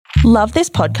Love this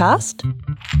podcast?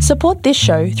 Support this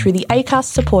show through the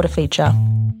Acast supporter feature.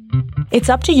 It's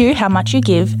up to you how much you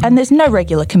give, and there's no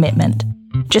regular commitment.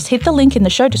 Just hit the link in the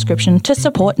show description to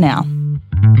support now.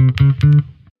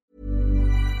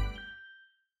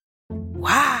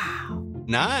 Wow.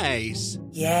 Nice.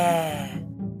 Yeah.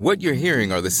 What you're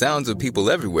hearing are the sounds of people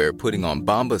everywhere putting on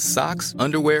Bombas socks,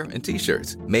 underwear, and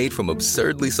T-shirts made from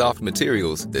absurdly soft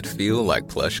materials that feel like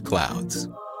plush clouds.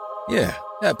 Yeah,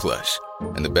 that plush.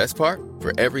 And the best part?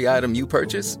 For every item you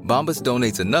purchase, Bombas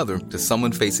donates another to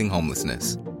someone facing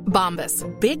homelessness. Bombas.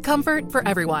 Big comfort for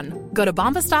everyone. Go to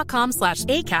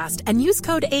bombas.com/ACAST and use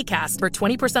code ACAST for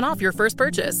 20% off your first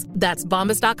purchase. That's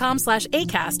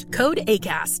bombas.com/ACAST. Code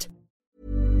ACAST.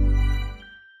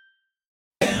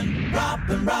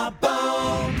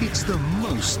 It's the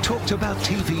most talked about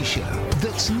TV show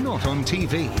that's not on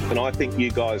TV. And I think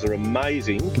you guys are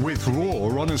amazing. With raw,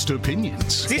 honest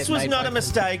opinions. This was not a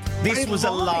mistake. This was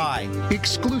a lie.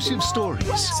 Exclusive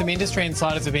stories. Some industry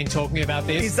insiders have been talking about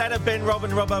this. Is that a Ben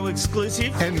Robin Robbo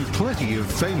exclusive? And plenty of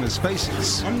famous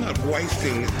faces. I'm not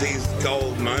wasting these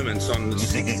gold moments on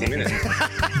 60 Minutes.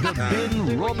 The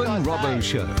Ben Robin Robbo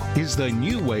Show is the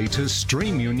new way to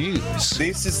stream your news.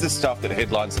 This is the stuff that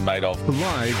headlines are made of.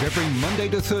 Live every Monday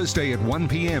to Thursday at 1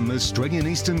 p.m. Australian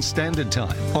Eastern Standard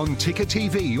Time on Ticker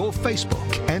TV or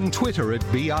Facebook and Twitter at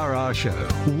BRR Show.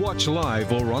 Watch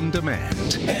live or on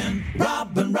demand. Ben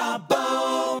Robin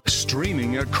Robbo.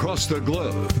 Streaming across the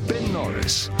globe, Ben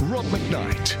Norris, Rob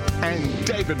McKnight, and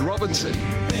David Robinson.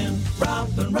 Ben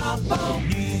Robin Robbo.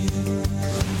 News,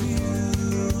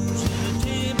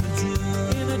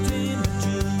 entertainment.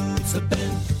 It's the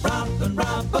Ben Robin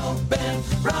Robbo. Ben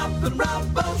Robin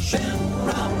Robbo Show. Ben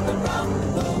Robin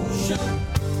Robbo Show.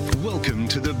 Welcome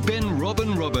to the Ben Robin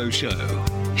Robbo Show.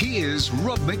 Here's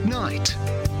Rob McKnight.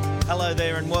 Hello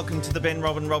there and welcome to the Ben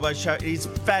Robin Robbo Show. It is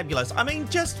fabulous. I mean,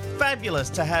 just fabulous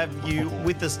to have you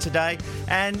with us today.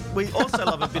 And we also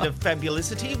love a bit of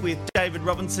fabulicity with David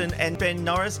Robinson and Ben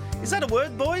Norris. Is that a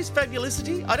word, boys?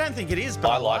 Fabulicity? I don't think it is, but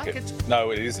I like it.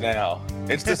 No, it is now.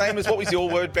 It's the same as what was your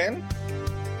word, Ben?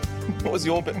 What was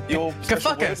your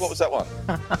special word? What was that one?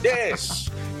 Yes.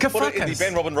 Put it in the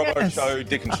Ben Robin Robbo Show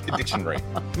dictionary.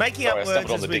 Making up words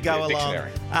as we go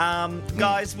along.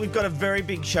 Guys, we've got a very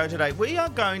big show today. We are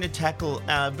going to tackle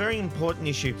a very important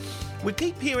issue. We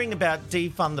keep hearing about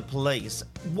defund the police.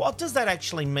 What does that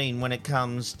actually mean when it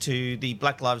comes to the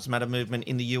Black Lives Matter movement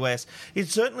in the US?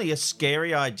 It's certainly a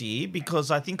scary idea because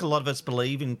I think a lot of us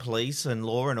believe in police and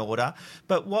law and order.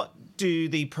 But what do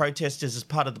the protesters as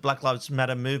part of the Black Lives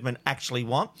Matter movement actually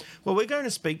want? Well, we're going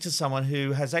to speak to someone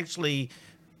who has actually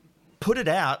put it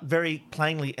out very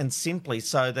plainly and simply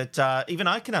so that even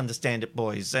I can understand it,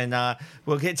 boys. And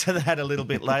we'll get to that a little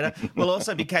bit later. We'll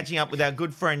also be catching up with our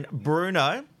good friend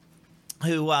Bruno,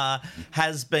 who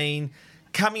has been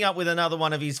coming up with another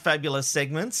one of his fabulous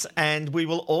segments. And we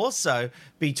will also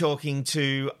be talking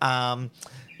to,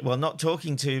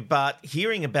 but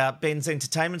hearing about Ben's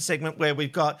entertainment segment where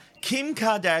we've got Kim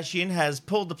Kardashian has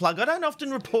pulled the plug. I don't often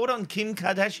report on Kim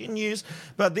Kardashian news,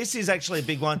 but this is actually a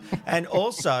big one. And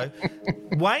also,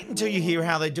 wait until you hear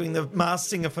how they're doing the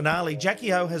Masked Singer finale.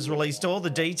 Jackie O has released all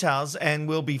the details and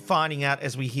we'll be finding out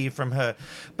as we hear from her.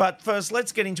 But first,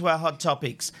 let's get into our hot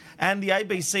topics. And the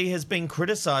ABC has been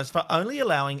criticised for only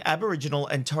allowing Aboriginal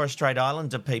and Torres Strait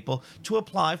Islander people to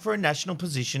apply for a national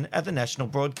position at the national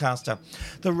broadcaster.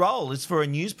 The role is for a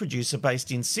news producer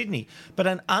based in Sydney, but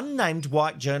an unnamed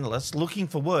white journalist looking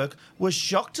for work was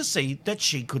shocked to see that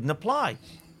she couldn't apply.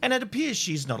 And it appears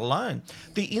she's not alone.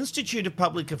 The Institute of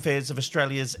Public Affairs of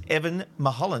Australia's Evan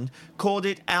Mulholland called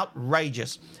it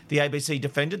outrageous. The ABC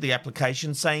defended the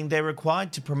application, saying they're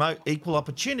required to promote equal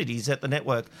opportunities at the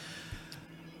network.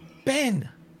 Ben,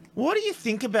 what do you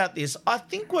think about this? I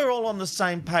think we're all on the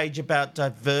same page about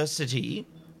diversity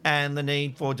and the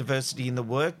need for diversity in the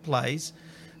workplace,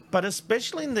 but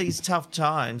especially in these tough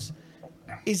times,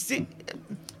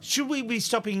 should we be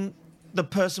stopping the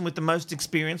person with the most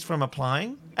experience from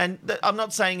applying? And I'm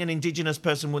not saying an Indigenous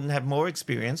person wouldn't have more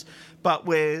experience, but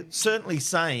we're certainly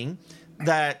saying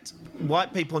that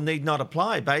white people need not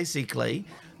apply, basically.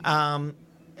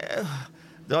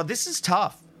 This is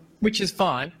tough. Which is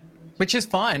fine.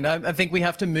 I think we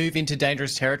have to move into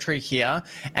dangerous territory here.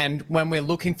 And when we're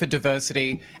looking for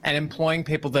diversity and employing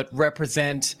people that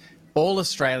represent all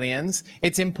Australians,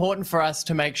 it's important for us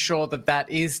to make sure that that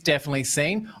is definitely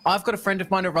seen. I've got a friend of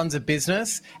mine who runs a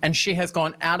business and she has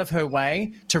gone out of her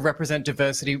way to represent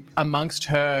diversity amongst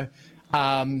her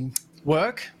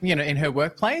work, in her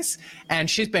workplace, and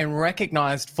she's been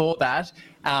recognised for that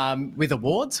with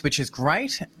awards, which is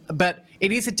great. But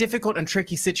it is a difficult and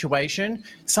tricky situation.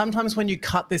 Sometimes when you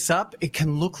cut this up, it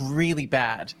can look really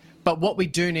bad. But what we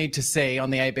do need to see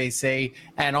on the ABC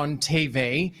and on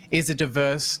TV is a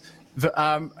diverse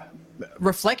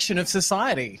reflection of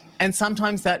society. And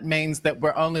sometimes that means that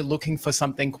we're only looking for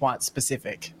something quite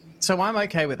specific. So I'm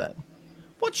okay with it.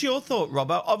 What's your thought,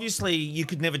 Robbo? Obviously, you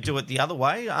could never do it the other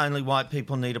way. Only white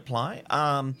people need apply.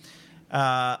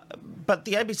 But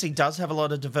the ABC does have a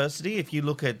lot of diversity. If you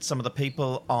look at some of the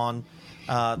people on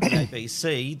the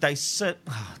ABC, this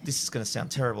is going to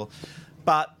sound terrible.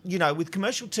 But, with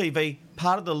commercial TV,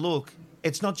 part of the look,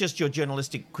 it's not just your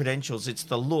journalistic credentials, it's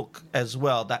the look as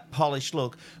well, that polished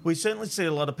look. We certainly see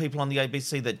a lot of people on the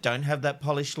ABC that don't have that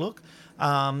polished look.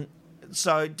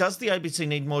 So does the ABC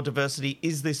need more diversity?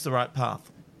 Is this the right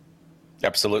path?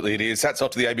 Absolutely, it is. Hats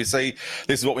off to the ABC.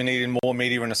 This is what we need in more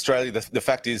media in Australia. The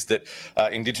fact is that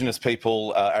Indigenous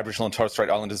people, Aboriginal and Torres Strait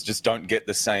Islanders, just don't get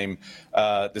the same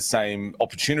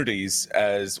opportunities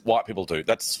as white people do.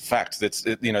 That's fact.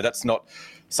 That's not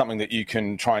something that you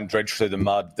can try and dredge through the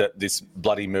mud. That this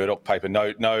bloody Murdoch paper,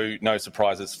 no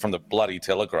surprises from the bloody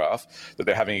Telegraph that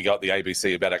they're having a go at the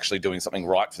ABC about actually doing something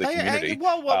right for the community.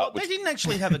 They didn't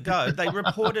actually have a go. They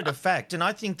reported a fact, and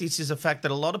I think this is a fact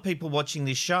that a lot of people watching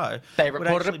this show would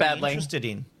actually be interested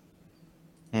in.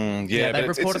 But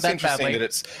it's interesting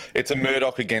that it's a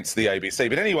Murdoch against the ABC.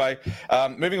 But anyway,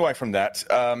 moving away from that,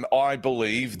 I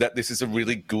believe that this is a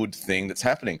really good thing that's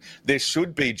happening. There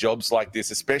should be jobs like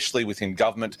this, especially within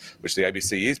government, which the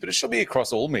ABC is, but it should be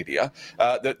across all media,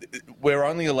 that we're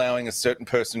only allowing a certain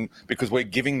person because we're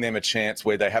giving them a chance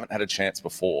where they haven't had a chance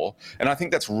before. And I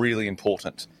think that's really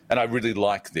important. And I really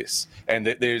like this. And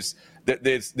that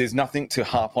there's nothing to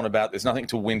harp on about. There's nothing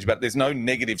to whinge about. There's no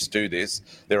negatives to this.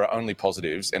 There are only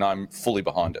positives, and I'm fully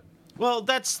behind it. Well,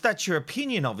 that's your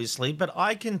opinion, obviously, but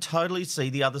I can totally see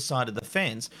the other side of the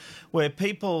fence where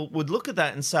people would look at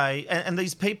that and say, and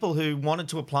these people who wanted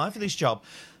to apply for this job,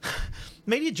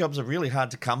 media jobs are really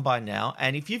hard to come by now,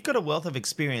 and if you've got a wealth of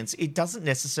experience, it doesn't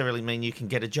necessarily mean you can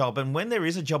get a job. And when there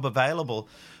is a job available,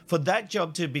 for that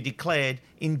job to be declared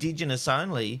Indigenous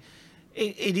only,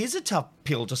 it is a tough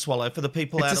pill to swallow for the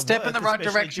people out of work. It's a step in the right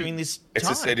direction. During this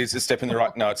time. It is a step in the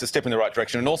right. No, it's a step in the right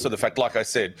direction, and also the fact, like I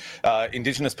said,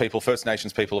 Indigenous people, First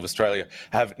Nations people of Australia,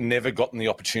 have never gotten the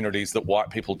opportunities that white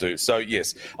people do. So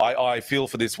yes, I feel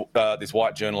for this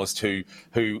white journalist who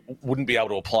wouldn't be able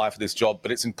to apply for this job,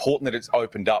 but it's important that it's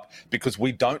opened up because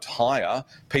we don't hire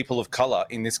people of colour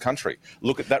in this country.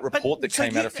 Look at that report that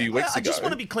came out a few weeks ago. I just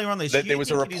want to be clear on this. There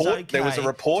was a report. There was a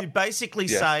report to basically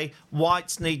say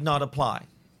whites need not apply.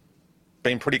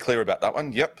 Been pretty clear about that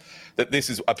one, yep. That this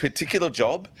is a particular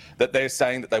job that they're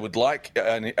saying that they would like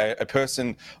a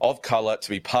person of colour to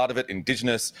be part of it,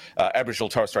 Indigenous, Aboriginal,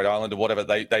 Torres Strait Islander, whatever.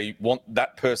 They want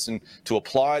that person to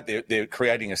apply. They're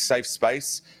creating a safe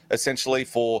space, essentially,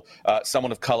 for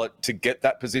someone of colour to get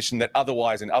that position that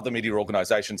otherwise in other media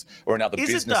organisations or in other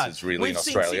businesses really in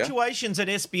Australia. We've seen situations at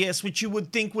SBS which you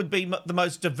would think would be the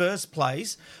most diverse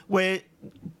place where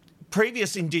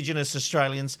previous Indigenous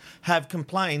Australians have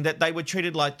complained that they were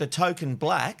treated like the token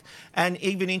black and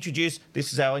even introduced,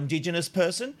 this is our Indigenous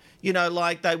person,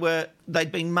 like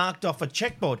they'd been marked off a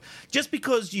checkboard. Just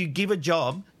because you give a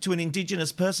job to an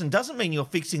Indigenous person doesn't mean you're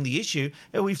fixing the issue.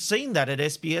 And we've seen that at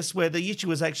SBS where the issue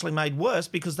was actually made worse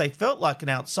because they felt like an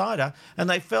outsider and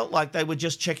they felt like they were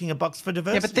just checking a box for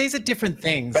diversity. Yeah, but these are different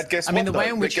things. But guess what, the way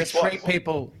in which you treat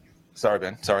people... Sorry,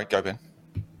 Ben. Sorry, go, Ben.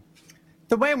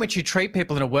 The way in which you treat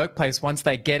people in a workplace once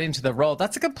they get into the role,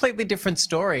 that's a completely different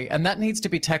story, and that needs to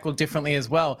be tackled differently as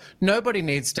well. Nobody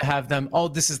needs to have them,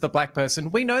 this is the black person.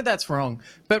 We know that's wrong.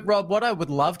 But, Rob, what I would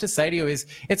love to say to you is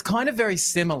it's kind of very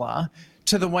similar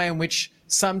to the way in which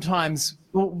sometimes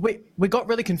we got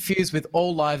really confused with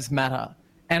All Lives Matter.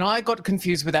 And I got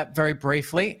confused with that very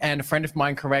briefly, and a friend of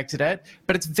mine corrected it.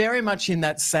 But it's very much in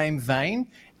that same vein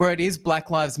where it is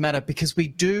Black Lives Matter because we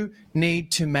do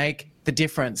need to make the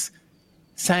difference.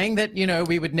 Saying that,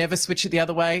 we would never switch it the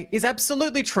other way is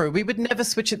absolutely true. We would never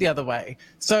switch it the other way.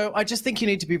 So I just think you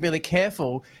need to be really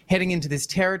careful heading into this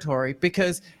territory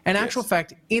because, in actual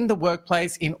fact, in the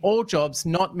workplace, in all jobs,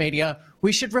 not media,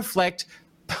 we should reflect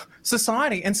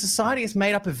society. And society is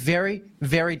made up of very,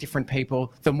 very different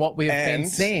people than what we have been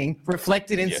seeing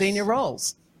reflected in senior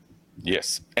roles.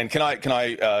 Yes. And can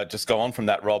I just go on from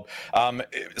that, Rob?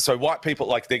 So white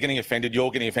people, they're getting offended. You're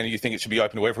getting offended. You think it should be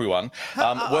open to everyone.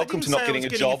 Welcome to not getting a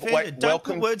job. Don't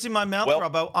put words in my mouth,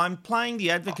 Robbo. I'm playing the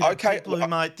advocate of people who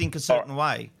might think a certain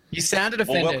way. You sounded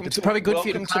offended. It's probably good for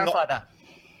you to clarify that.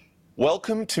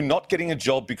 Welcome to not getting a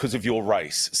job because of your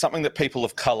race, something that people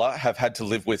of colour have had to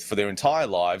live with for their entire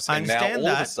lives. I and now understand all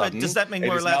of a that, sudden, but does that mean it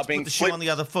we're is allowed now to being put the shoe flipped. on the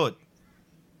other foot?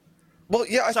 Well,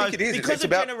 yeah, I So think it is. because It's of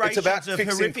about generations of fixing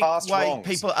horrific past way wrongs.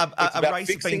 people, It's a about race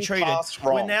being fixing treated, past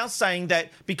we're wrongs. now saying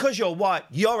that because you're white,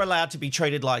 you're allowed to be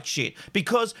treated like shit.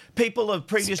 Because people of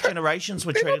previous generations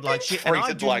were treated like shit, and I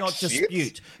treated do like not shit.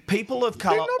 dispute. People of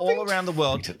colour not all being around the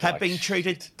world treated have like been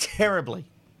treated terribly.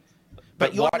 But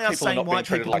But you're white now people are saying not being white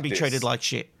treated people like can be this. treated like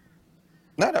shit.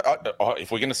 No,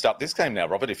 if we're going to start this game now,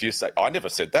 Robert, if you say, I never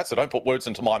said that, so don't put words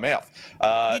into my mouth.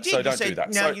 You did. So You don't said, do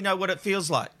that. now So- you know what it feels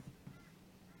like.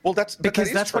 Well, that's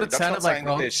Because that's what it That's sounded not like, saying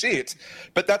Rob. that they're shit,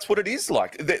 but that's what it is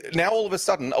like. Now, all of a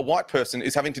sudden, a white person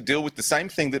is having to deal with the same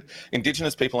thing that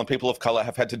Indigenous people and people of colour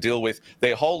have had to deal with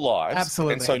their whole lives.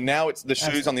 Absolutely. And so now it's the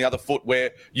shoes on the other foot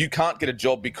where you can't get a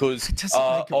job because It doesn't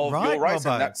make it of right, your race.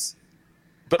 Robbo. And that's.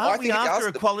 But I Aren't we think it after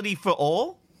does. equality for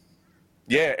all?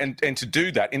 Yeah, and to do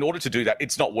that, in order to do that,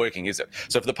 it's not working, is it?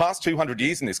 So for the past 200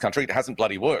 years in this country, it hasn't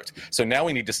bloody worked. So now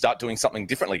we need to start doing something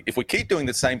differently. If we keep doing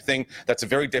the same thing, that's a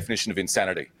very definition of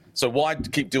insanity. So why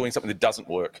keep doing something that doesn't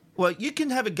work? Well, you can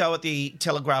have a go at the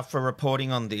Telegraph for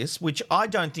reporting on this, which I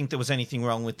don't think there was anything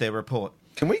wrong with their report.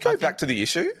 Can we go back to the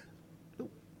issue?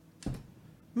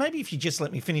 Maybe if you just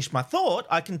let me finish my thought,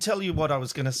 I can tell you what I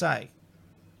was going to say.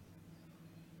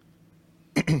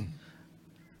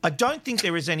 I don't think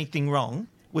there is anything wrong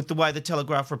with the way the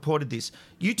Telegraph reported this.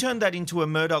 You turned that into a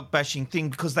Murdoch bashing thing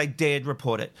because they dared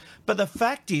report it. But the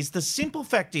fact is, the simple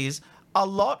fact is, a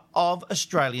lot of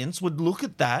Australians would look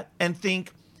at that and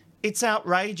think it's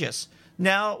outrageous.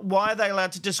 Now, why are they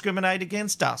allowed to discriminate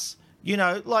against us? You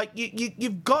know, like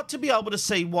you've got to be able to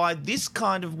see why this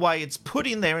kind of way it's put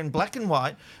in there in black and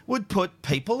white would put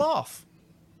people off.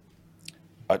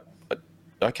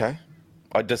 Okay.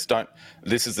 I just don't.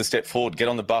 This is the step forward. Get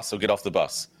on the bus or get off the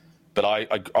bus. But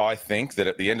I think that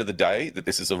at the end of the day, that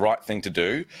this is the right thing to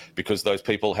do because those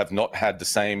people have not had the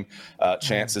same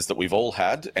chances that we've all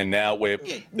had, and now we're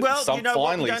Well, you know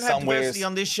what? We don't have somewhere. diversity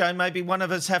on this show. Maybe one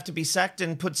of us have to be sacked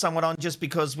and put someone on just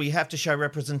because we have to show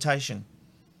representation.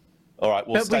 All right,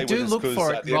 we'll But we stay do with us look because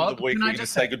for at it, the end of Rob. the week Can we're I going to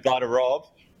just say say- goodbye to Rob.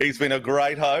 He's been a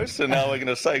great host, and now we're going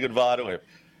to say goodbye to him.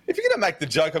 If you're going to make the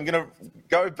joke, I'm going to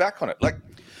go back on it.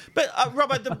 But,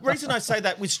 Robert, the reason I say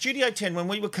that, with Studio 10, when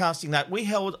we were casting that, we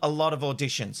held a lot of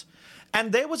auditions.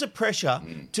 And there was a pressure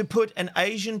to put an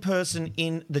Asian person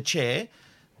in the chair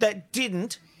that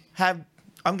didn't have,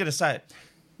 I'm going to say it,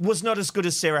 was not as good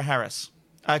as Sarah Harris,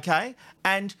 okay?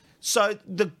 And so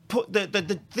the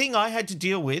thing I had to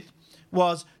deal with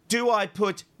was, do I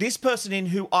put this person in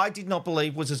who I did not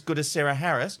believe was as good as Sarah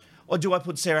Harris, or do I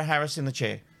put Sarah Harris in the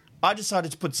chair? I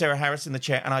decided to put Sarah Harris in the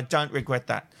chair, and I don't regret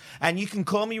that. And you can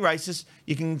call me racist,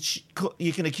 you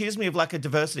can accuse me of lack of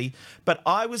diversity, but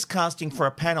I was casting for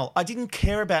a panel. I didn't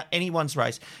care about anyone's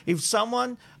race. If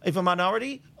a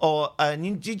minority or an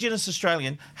Indigenous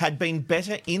Australian had been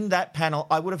better in that panel,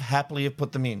 I would have happily have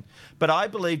put them in. But I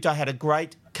believed I had a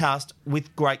great cast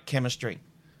with great chemistry.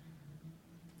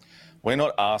 We're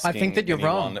not asking. I think that you're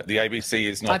anyone, wrong. The ABC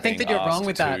is not. I think that you're wrong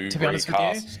with that, to be honest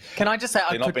with you. Can I just say,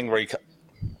 They're not being recast.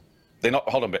 They're not.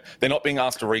 Hold on a bit. They're not being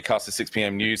asked to recast the 6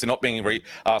 p.m. news. They're not being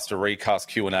asked to recast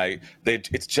Q&A.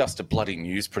 It's just a bloody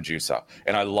news producer.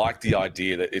 And I like the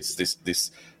idea that it's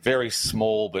this very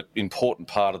small but important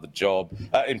part of the job,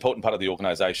 important part of the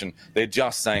organisation. They're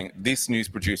just saying this news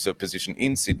producer position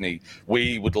in Sydney,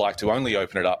 we would like to only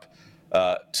open it up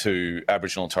to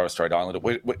Aboriginal and Torres Strait Islander.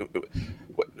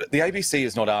 The ABC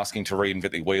is not asking to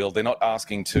reinvent the wheel. They're not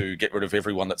asking to get rid of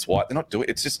everyone that's white. They're not doing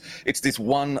it. It's this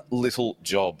one little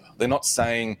job. They're not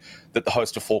saying that the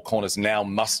host of Four Corners now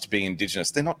must be Indigenous.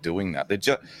 They're not doing that.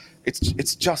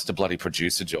 It's just a bloody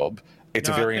producer job. It's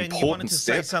a very important you wanted to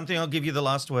step. say something, I'll give you the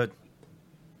last word.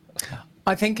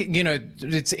 I think,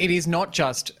 it is not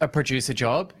just a producer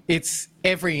job. It's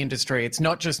every industry. It's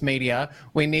not just media.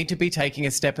 We need to be taking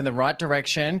a step in the right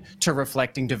direction to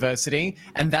reflecting diversity.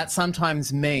 And that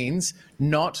sometimes means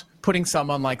not putting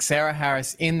someone like Sarah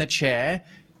Harris in the chair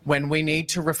when we need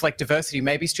to reflect diversity.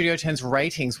 Maybe Studio 10's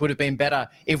ratings would have been better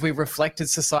if we reflected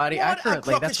society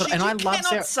accurately. And I love Sarah. You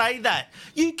cannot say that.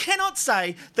 You cannot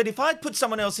say that if I'd put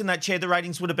someone else in that chair, the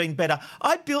ratings would have been better.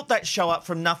 I built that show up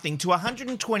from nothing to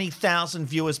 120,000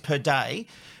 viewers per day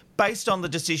based on the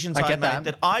decisions I made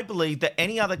that I believe that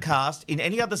any other cast in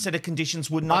any other set of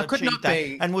conditions would not achieve that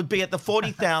and would be at the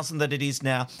 40,000 that it is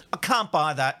now. I can't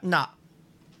buy that. Nah.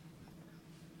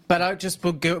 But I just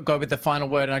will go with the final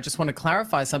word, and I just want to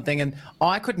clarify something. And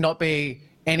I could not be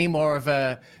any more of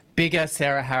a bigger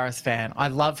Sarah Harris fan. I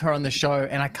love her on the show,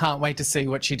 and I can't wait to see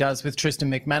what she does with Tristan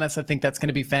McManus. I think that's going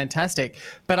to be fantastic.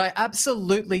 But I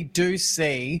absolutely do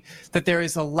see that there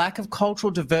is a lack of cultural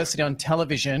diversity on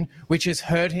television, which is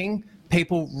hurting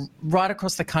people right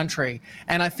across the country.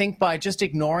 And I think by just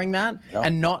ignoring that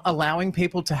and not allowing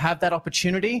people to have that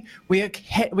opportunity, we're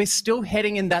still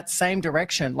heading in that same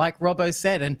direction, like Robbo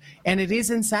said. And it is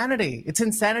insanity. It's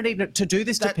insanity to do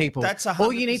this to people. That's 100%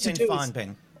 all you need to do fine,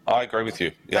 Ben. I agree with you.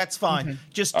 Yep. That's fine.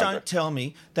 Just don't tell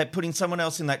me that putting someone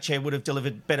else in that chair would have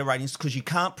delivered better ratings, because you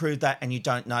can't prove that and you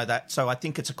don't know that. So I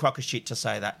think it's a crock of shit to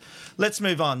say that. Let's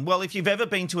move on. Well, if you've ever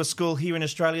been to a school here in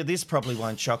Australia, this probably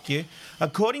won't shock you.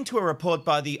 According to a report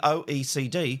by the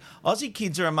OECD, Aussie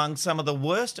kids are among some of the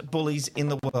worst bullies in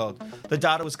the world. The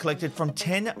data was collected from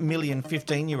 10 million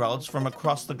 15-year-olds from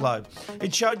across the globe.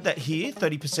 It showed that here,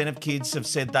 30% of kids have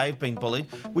said they've been bullied,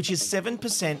 which is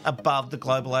 7% above the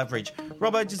global average.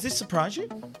 Robbo, does this surprise you?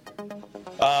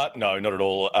 No, not at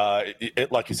all.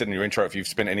 Like you said in your intro, if you've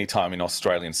spent any time in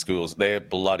Australian schools, they're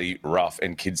bloody rough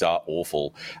and kids are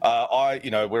awful.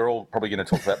 We're all probably going to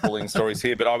talk about bullying stories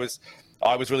here, but I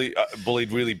was really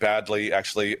bullied really badly,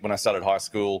 actually, when I started high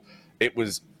school. It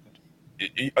was,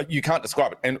 you can't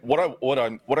describe it. And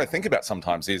what I think about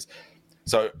sometimes is,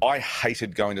 so I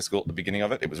hated going to school at the beginning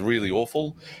of it. It was really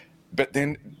awful. But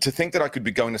then to think that I could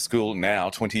be going to school now,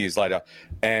 20 years later,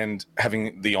 and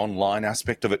having the online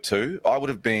aspect of it too, I would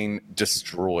have been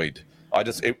destroyed. I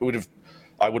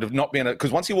would have not been,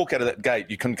 because once you walk out of that gate,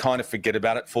 you can kind of forget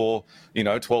about it for,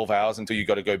 12 hours until you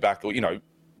got to go back, or,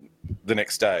 the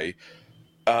next day.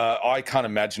 I can't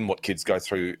imagine what kids go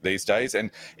through these days.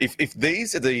 And if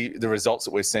these are the results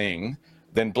that we're seeing,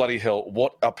 then bloody hell,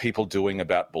 what are people doing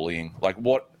about bullying? Like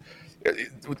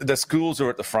the schools are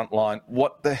at the front line.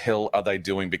 What the hell are they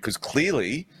doing? Because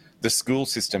clearly the school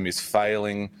system is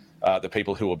failing the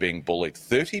people who are being bullied.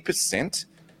 30%?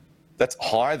 That's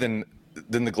higher than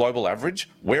the global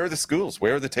average. Where are the schools?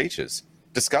 Where are the teachers?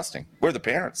 Disgusting. Where are the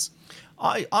parents?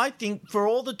 I think for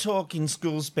all the talk in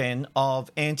schools, Ben, of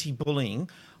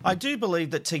anti-bullying, I do believe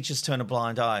that teachers turn a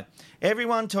blind eye.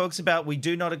 Everyone talks about we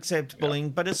do not accept bullying,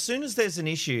 but as soon as there's an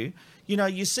issue,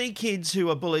 you see kids who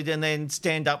are bullied and then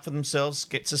stand up for themselves,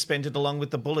 get suspended along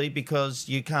with the bully because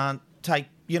you can't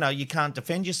you can't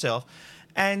defend yourself.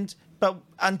 But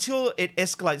until it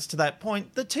escalates to that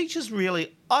point, the teachers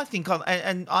really, I think,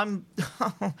 I know I'm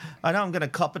going to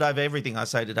cop it over everything I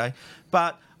say today,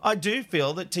 but I do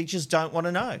feel that teachers don't want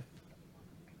to know.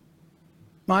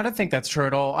 I don't think that's true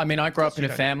at all. I mean, I grew up in a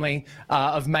family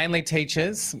of mainly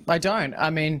teachers. I don't. I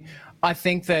mean, I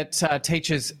think that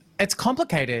teachers, it's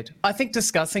complicated. I think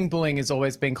discussing bullying has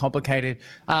always been complicated.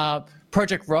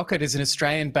 Project Rocket is an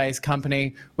Australian-based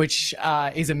company which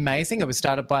is amazing. It was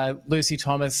started by Lucy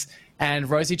Thomas and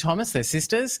Rosie Thomas, their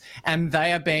sisters, and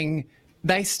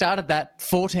they started that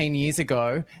 14 years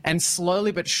ago, and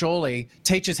slowly but surely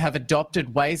teachers have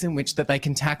adopted ways in which that they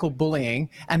can tackle bullying,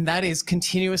 and that is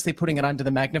continuously putting it under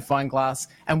the magnifying glass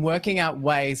and working out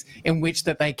ways in which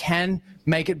that they can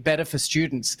make it better for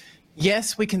students.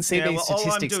 Yes, we can see these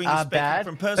statistics are bad,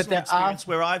 from personal experience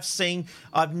where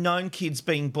I've known kids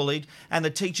being bullied, and the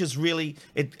teachers really,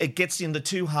 it gets in the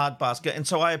too hard basket. And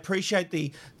so I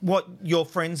appreciate what your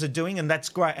friends are doing, and that's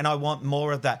great, and I want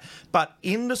more of that. But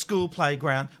in the school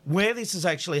playground, where this is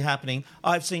actually happening,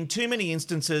 I've seen too many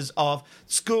instances of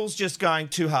schools just going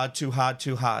too hard, too hard,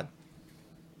 too hard.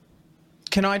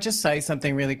 Can I just say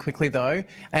something really quickly, though?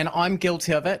 And I'm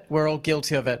guilty of it. We're all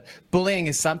guilty of it. Bullying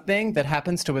is something that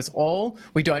happens to us all.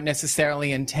 We don't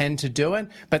necessarily intend to do it,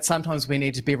 but sometimes we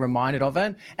need to be reminded of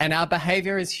it. And our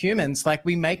behaviour as humans, like,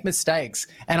 we make mistakes.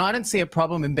 And I don't see a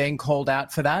problem in being called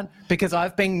out for that, because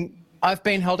I've been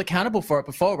held accountable for it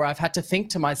before, where I've had to think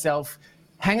to myself,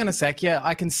 hang on a sec, yeah,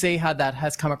 I can see how that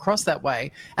has come across that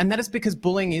way. And that is because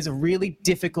bullying is a really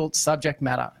difficult subject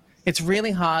matter. It's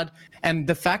really hard, and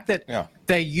the fact that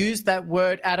they used that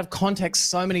word out of context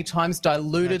so many times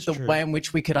diluted the way in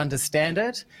which we could understand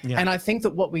it. Yeah. And I think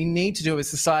that what we need to do as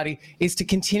society is to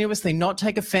continuously not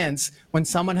take offence when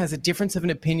someone has a difference of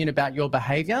an opinion about your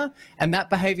behaviour, and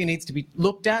that behaviour needs to be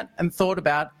looked at and thought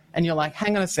about, and you're like,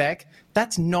 hang on a sec,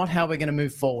 that's not how we're going to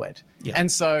move forward. Yeah.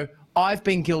 And so I've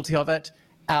been guilty of it.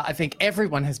 I think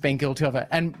everyone has been guilty of it,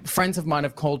 and friends of mine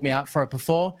have called me out for it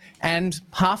before, and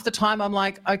half the time I'm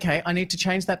like, okay, I need to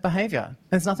change that behaviour.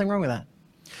 There's nothing wrong with that.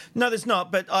 No, there's not,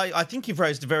 but I think you've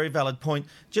raised a very valid point.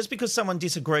 Just because someone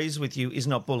disagrees with you is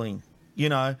not bullying.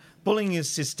 Bullying is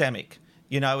systemic.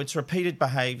 It's repeated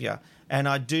behaviour. And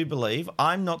I do believe,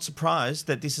 I'm not surprised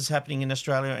that this is happening in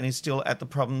Australia and is still at the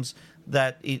problems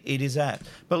that it is at.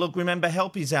 But look, remember,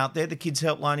 help is out there. The Kids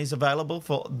Helpline is available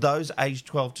for those aged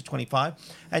 12 to 25.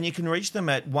 And you can reach them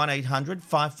at 1800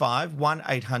 55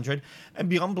 1800. And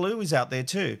Beyond Blue is out there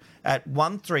too at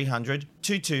 1300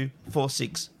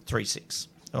 224636.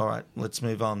 All right, let's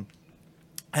move on.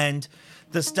 And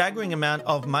the staggering amount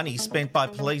of money spent by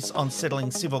police on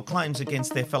settling civil claims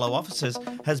against their fellow officers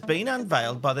has been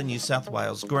unveiled by the New South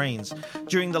Wales Greens.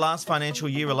 During the last financial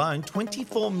year alone,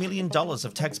 $24 million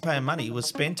of taxpayer money was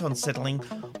spent on settling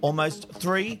almost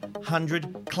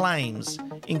 300 claims,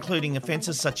 including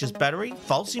offences such as battery,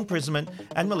 false imprisonment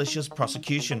and malicious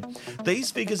prosecution.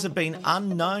 These figures have been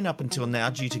unknown up until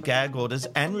now due to gag orders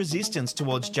and resistance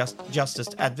towards justice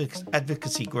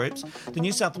advocacy groups. The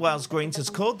New South Wales Greens has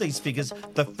called these figures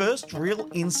the first real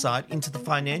insight into the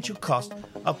financial cost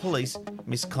of police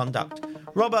misconduct.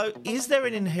 Robbo, is there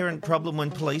an inherent problem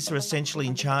when police are essentially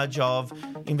in charge of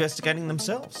investigating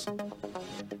themselves?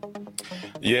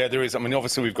 Yeah, there is. I mean,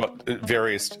 obviously we've got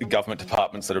various government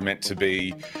departments that are meant to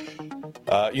be,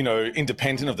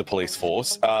 independent of the police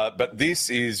force. But this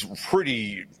is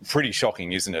pretty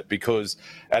shocking, isn't it? Because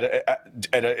and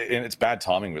it's bad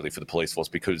timing really for the police force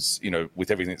because,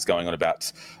 with everything that's going on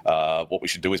about what we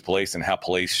should do as police and how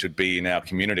police should be in our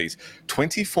communities,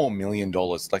 $24 million,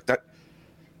 like that.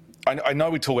 I know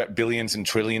we talk about billions and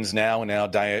trillions now in our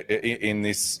day in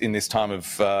this time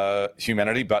of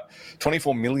humanity, but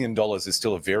 $24 million is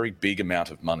still a very big amount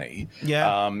of money.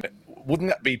 Yeah. Wouldn't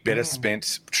that be better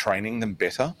spent training them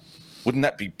better? Wouldn't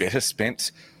that be better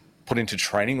spent put into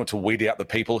training or to weed out the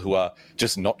people who are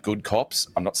just not good cops?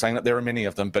 I'm not saying that there are many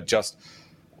of them, but just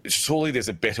surely there's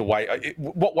a better way.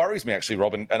 What worries me actually,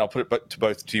 Rob, and I'll put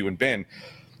it to you and Ben,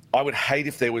 I would hate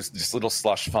if there was this little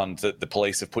slush fund that the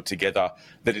police have put together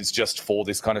that is just for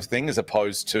this kind of thing, as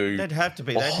opposed to. They'd have to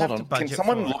be. Well, They'd hold have on. to budget Can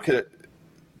someone look at it?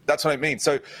 That's what I mean.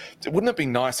 So, wouldn't it be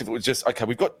nice if it was just okay?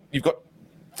 You've got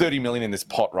 30 million in this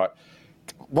pot, right?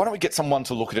 Why don't we get someone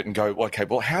to look at it and go, okay,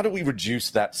 well, how do we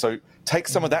reduce that? So take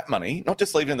some of that money, not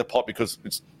just leave it in the pot because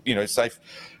it's safe,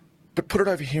 but put it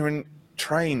over here and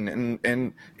train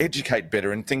and educate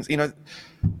better and things.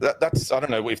 That's I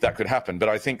don't know if that could happen, but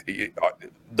I think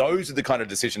those are the kind of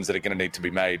decisions that are going to need to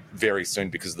be made very soon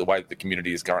because of the way that the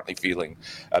community is currently feeling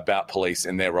about police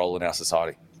and their role in our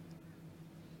society.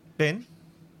 Ben?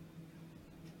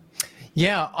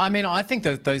 Yeah, I mean, I think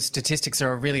that those statistics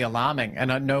are really alarming,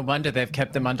 and no wonder they've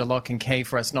kept them under lock and key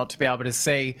for us not to be able to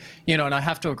see, and I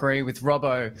have to agree with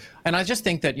Robbo. And I just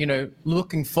think that,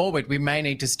 looking forward, we may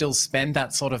need to still spend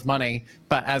that sort of money,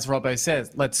 but as Robbo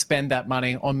says, let's spend that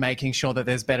money on making sure that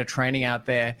there's better training out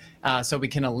there so we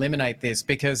can eliminate this,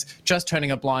 because just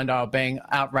turning a blind eye or being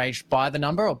outraged by the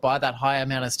number or by that high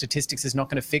amount of statistics is not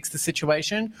going to fix the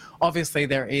situation. Obviously,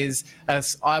 there is,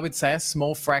 I would say, a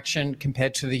small fraction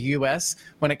compared to the US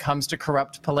when it comes to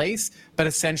corrupt police, but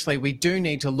essentially we do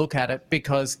need to look at it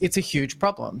because it's a huge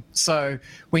problem. So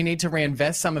we need to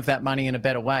reinvest some of that money in a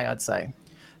better way, I'd say.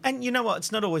 And you know what?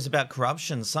 It's not always about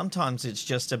corruption. Sometimes it's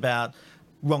just about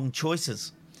wrong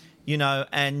choices,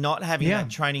 and not having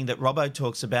that training that Robbo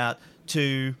talks about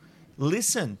to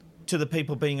listen to the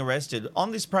people being arrested.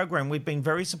 On this program, we've been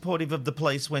very supportive of the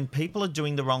police when people are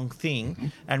doing the wrong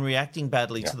thing and reacting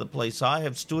badly to the police. I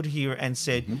have stood here and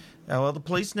said, well, the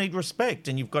police need respect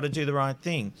and you've got to do the right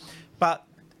thing. But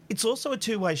it's also a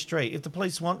two-way street. If the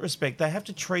police want respect, they have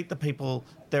to treat the people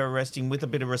they're arresting with a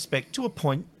bit of respect, to a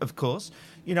point, of course.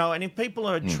 And if people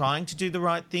are trying to do the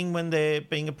right thing when they're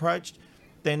being approached,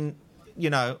 then,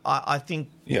 I think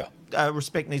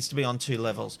respect needs to be on two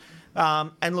levels.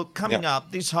 And look, coming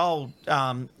up, this whole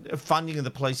funding of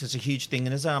the police is a huge thing.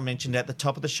 And as I mentioned at the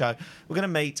top of the show, we're going to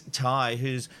meet Ty,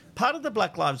 who's part of the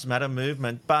Black Lives Matter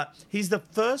movement, but he's the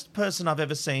first person I've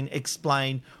ever seen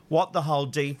explain what the whole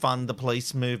defund the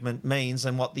police movement means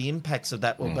and what the impacts of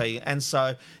that will be. And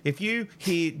so if you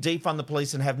hear defund the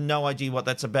police and have no idea what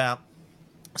that's about,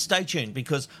 stay tuned,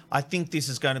 because I think this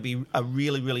is going to be a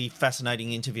really, really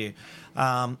fascinating interview.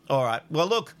 All right. Well,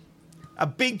 look, a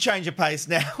big change of pace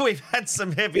now. We've had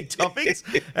some heavy topics,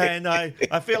 and I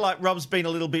feel like Rob's been a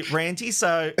little bit ranty,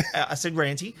 so I said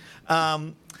ranty.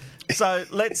 So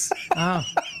let's... Yeah.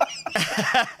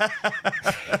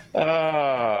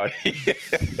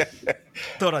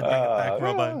 Thought I'd bring it back,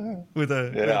 Robbo, with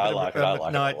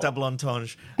a double entendre.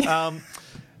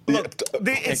 Look,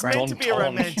 it's meant to be a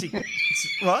romantic...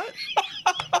 What?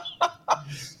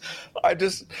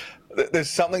 There's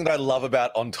something that I love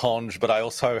about entendre, but I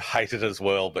also hate it as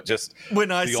well. But just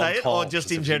when I say it, or just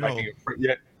in general?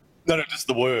 No, just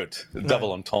the word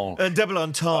double entendre. Double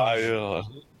entendre.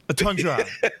 Entendre.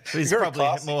 It's Very probably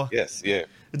classy. more Yes, yeah.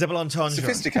 a double entendre.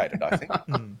 Sophisticated, I think.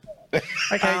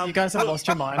 Okay, you guys have lost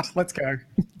your mind. Let's go.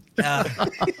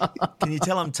 Can you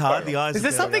tell I'm tired? The eyes. Is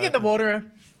there something in the water?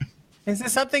 Is there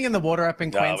something in the water up in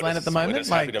No, Queensland at the moment? We're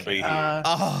just happy to be here.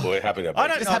 We're happy to be I don't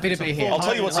here. Just know happy if to be it's a here. full I'll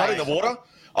tell you what's not in the holiday. water.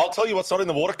 I'll tell you what's not in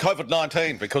the water.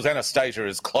 COVID-19, because Anastasia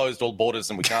has closed all borders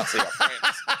and we can't see our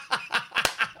friends.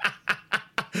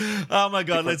 Oh my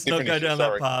God, let's not go issue, down that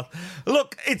sorry. path.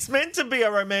 Look, it's meant to be a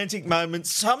romantic moment,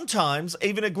 sometimes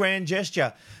even a grand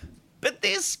gesture. But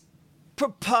this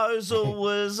proposal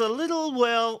was a little,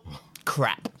 well,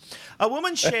 crap. A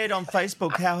woman shared on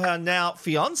Facebook how her now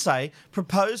fiancé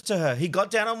proposed to her. He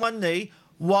got down on one knee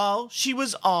while she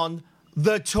was on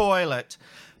the toilet.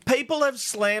 People have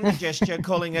slammed the gesture,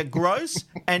 calling it gross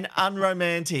and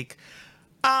unromantic.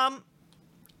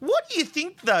 What do you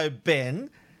think, though, Ben?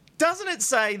 Doesn't it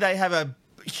say they have a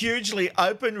hugely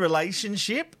open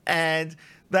relationship and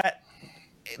that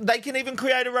they can even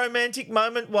create a romantic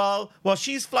moment while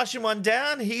she's flushing one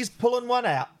down, he's pulling one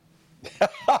out?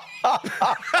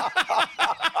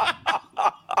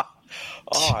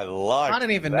 Oh, I like I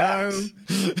don't even that. know.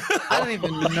 I don't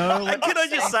even know. And can I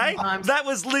just say, sometimes. that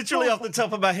was literally off the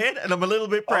top of my head, and I'm a little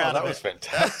bit Oh, proud that of was it.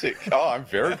 fantastic. Oh, I'm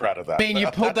very proud of that. I mean,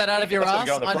 you pulled that out of your That's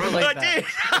ass. what I I'm going believe to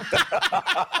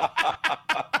that.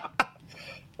 I did.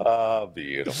 Oh,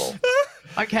 beautiful.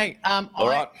 Okay. All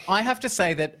right. I have to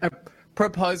say that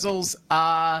proposals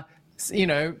are,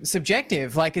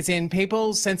 subjective. Like, as in,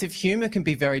 people's sense of humour can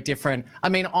be very different. I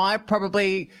mean, I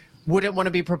probably wouldn't want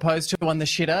to be proposed to on the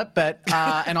shitter, but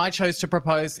and I chose to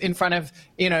propose in front of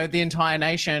the entire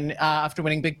nation after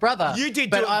winning Big Brother. You did,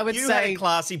 but I would you say had a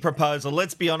classy proposal.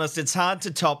 Let's be honest, it's hard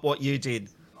to top what you did.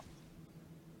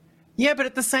 Yeah, but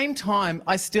at the same time,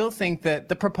 I still think that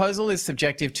the proposal is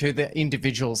subjective to the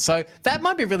individual. So that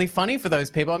might be really funny for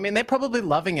those people. I mean, they're probably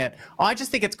loving it. I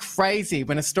just think it's crazy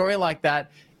when a story like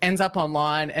that ends up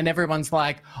online and everyone's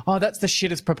like, oh, that's the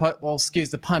shittest proposal. Well,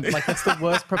 excuse the pun, but like, that's the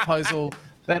worst proposal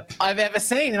that I've ever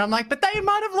seen. And I'm like, but they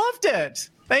might have loved it.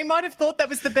 They might have thought that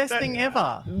was the best thing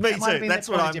ever. Me That might have too. been That's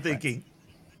the what only I'm difference. thinking.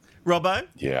 Robbo?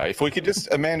 Yeah, if we could just,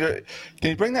 Amanda, can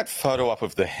you bring that photo up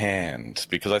of the hand?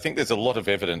 Because I think there's a lot of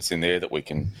evidence in there that we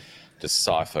can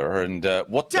decipher. And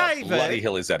what the David! bloody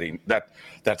hell is that?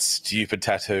 That stupid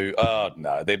tattoo? Oh,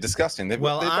 no, they're disgusting. They're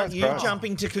Aren't both you gross.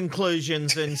 jumping to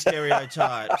conclusions and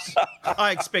stereotypes?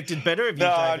 I expected better of you,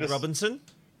 No, I David just- Robinson.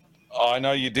 I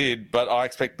know you did, but I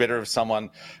expect better of someone.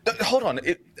 No, hold on.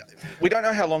 We don't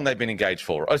know how long they've been engaged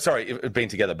for. Oh, sorry, been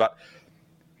together. But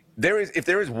if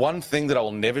there is one thing that I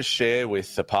will never share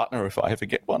with a partner if I ever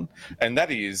get one, and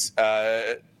that is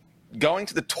going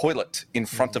to the toilet in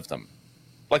front of them.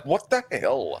 Like, what the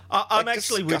hell? I'm Like,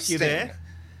 actually with you there.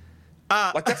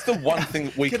 Like, that's the one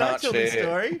thing we Can I can't tell share. the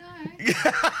story?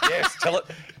 Yes, tell it.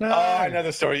 Oh, I know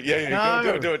the story. Yeah,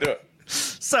 No. do it.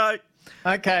 So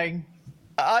Okay.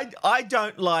 I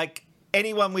don't like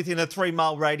anyone within a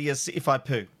 3-mile radius if I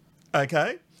poo.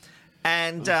 Okay?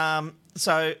 And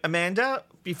so, Amanda,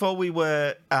 before we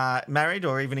were married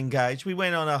or even engaged, we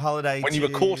went on a holiday When to you were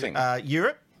courting.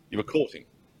 Europe. You were courting.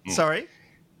 Sorry?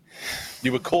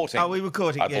 You were courting. Oh, we were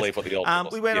courting, I yes. believe what the old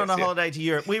was. We went on Yes, a yeah. holiday to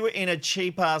Europe. We were in a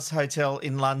cheap-ass hotel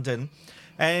in London.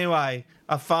 Anyway,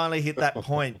 I finally hit that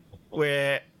point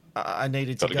where I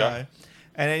needed to Gotta go. go.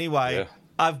 And anyway, Yeah.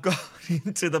 I've got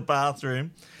into the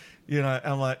bathroom.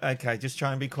 I'm like, okay, just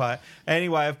try and be quiet.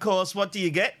 Anyway, of course, what do you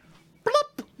get?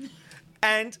 Plop!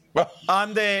 And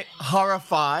I'm there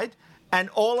horrified. And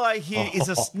all I hear is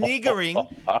a sniggering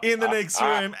in the next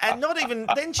room. And not even,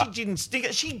 then she didn't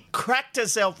snigger. She cracked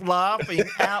herself laughing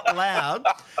out loud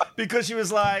because she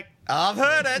was like, I've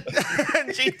heard it.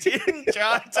 And she didn't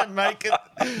try to make it.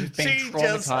 been She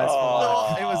just traumatised for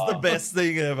thought it was the best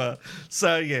thing ever.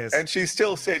 So, yes. And she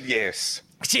still said yes.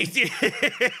 She did.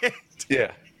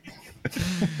 Yeah.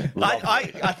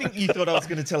 I think you thought I was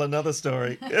going to tell another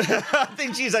story. I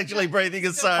think she's actually breathing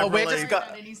a sigh of we're relief.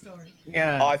 just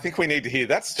Yeah. I think we need to hear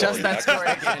that story. Just that story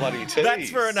That's again. bloody tease. That's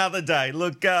for another day.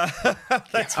 Look,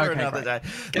 that's for Okay, another great. day.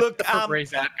 Get Look, the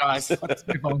Febreze out, guys. Let's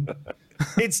move on.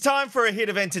 it's time for a hit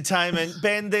of entertainment.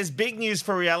 Ben, there's big news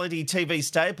for reality TV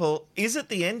staple. Is it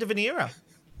the end of an era?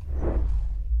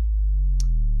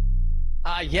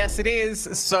 Yes, it is.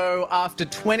 So after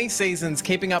 20 seasons,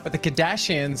 Keeping Up with the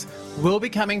Kardashians will be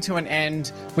coming to an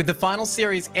end with the final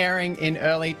series airing in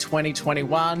early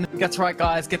 2021. That's right,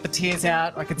 guys. Get the tears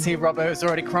out. I can see Robbo is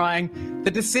already crying. The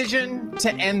decision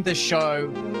to end the show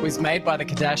was made by the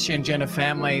Kardashian-Jenner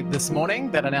family this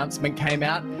morning. That announcement came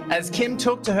out as Kim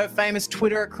took to her famous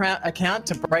Twitter account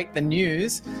to break the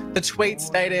news. The tweet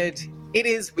stated, it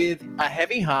is with a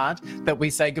heavy heart that we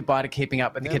say goodbye to Keeping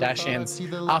Up with the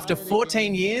Kardashians. After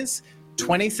 14 years,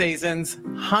 20 seasons,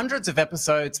 hundreds of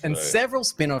episodes, and several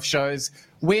spin-off shows,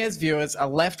 we as viewers are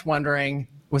left wondering,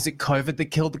 was it COVID that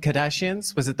killed the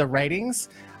Kardashians? Was it the ratings?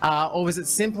 Or was it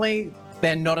simply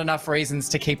there are not enough reasons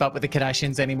to keep up with the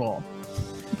Kardashians anymore?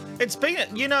 It's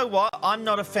been, you know what, I'm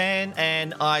not a fan,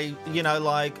 and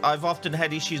I've often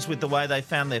had issues with the way they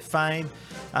found their fame.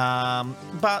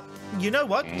 But you know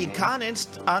what, you can't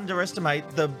underestimate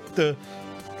the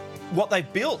what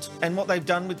they've built and what they've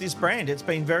done with this brand. It's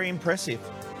been very impressive.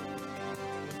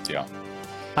 Yeah.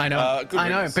 I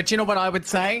know, but you know what I would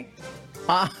say?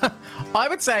 I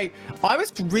would say I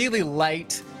was really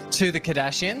late to the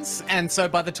Kardashians, and so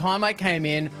by the time I came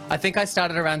in, I think I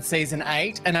started around season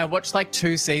 8, and I watched like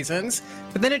 2 seasons,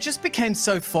 but then it just became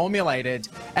so formulated,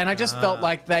 and I just felt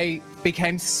like they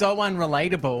became so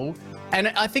unrelatable. And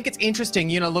I think it's interesting,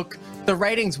 look, the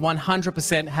ratings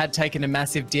 100% had taken a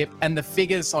massive dip, and the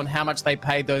figures on how much they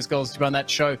paid those girls to be on that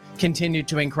show continued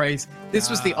to increase. This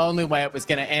was the only way it was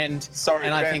going to end. Sorry,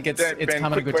 and Ben, I think it's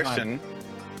come at a good question.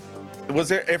 time. Was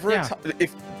there ever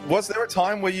was there a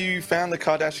time where you found the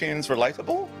Kardashians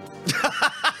relatable?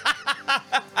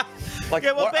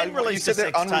 Ben released a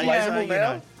sex tape. Unrelatable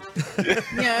now?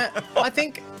 Yeah, I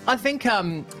think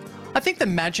the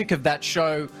magic of that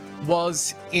show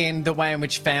was in the way in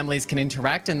which families can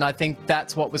interact, and I think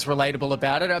that's what was relatable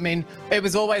about it. I mean, it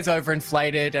was always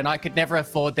overinflated, and I could never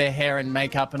afford their hair and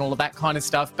makeup and all of that kind of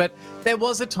stuff, but there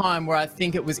was a time where I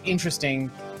think it was interesting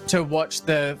to watch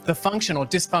the function or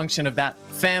dysfunction of that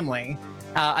family.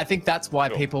 I think that's why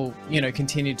people,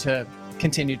 continue to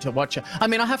watch it. I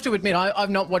mean, I have to admit,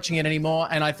 I'm not watching it anymore,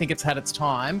 and I think it's had its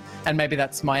time, and maybe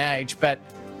that's my age. But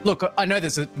look, I know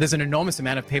there's an enormous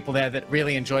amount of people there that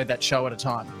really enjoyed that show at a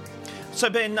time. So,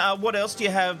 Ben, what else do you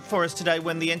have for us today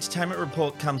when the entertainment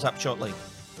report comes up shortly?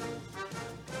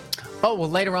 Oh, well,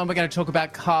 later on, we're going to talk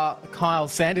about Kyle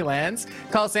Sandilands.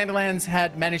 Kyle Sandilands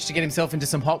had managed to get himself into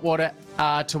some hot water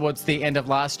towards the end of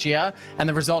last year, and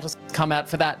the result has come out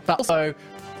for that. But also,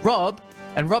 Rob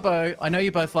and Robbo, I know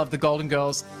you both love the Golden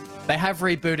Girls. They have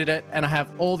rebooted it, and I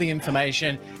have all the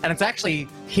information, and it's actually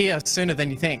here sooner than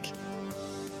you think.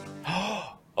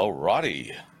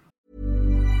 Alrighty.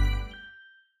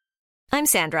 I'm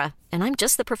Sandra, and I'm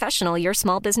just the professional your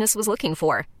small business was looking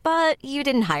for. But you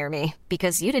didn't hire me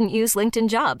because you didn't use LinkedIn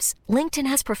Jobs. LinkedIn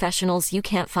has professionals you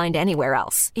can't find anywhere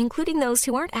else, including those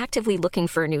who aren't actively looking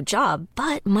for a new job,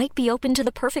 but might be open to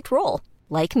the perfect role,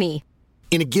 like me.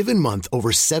 In a given month,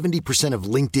 over 70% of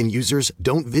LinkedIn users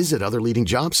don't visit other leading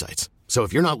job sites. So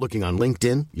if you're not looking on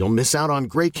LinkedIn, you'll miss out on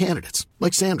great candidates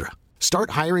like Sandra.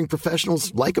 Start hiring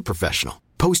professionals like a professional.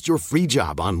 Post your free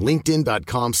job on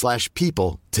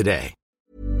linkedin.com/people today.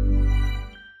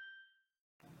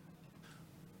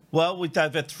 Well, with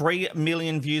over 3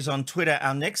 million views on Twitter,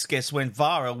 our next guest went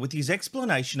viral with his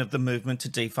explanation of the movement to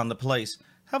defund the police.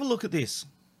 Have a look at this.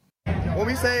 When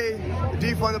we say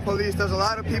defund the police, there's a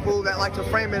lot of people that like to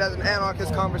frame it as an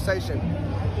anarchist conversation.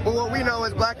 But what we know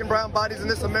as black and brown bodies in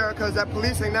this America is that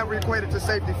policing never equated to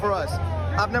safety for us.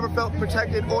 I've never felt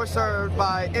protected or served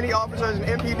by any officers in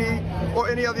MPD or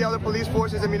any of the other police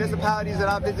forces and municipalities that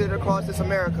I've visited across this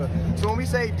America. So when we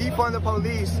say defund the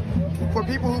police, for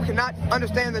people who cannot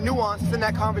understand the nuances in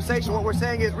that conversation, what we're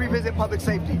saying is revisit public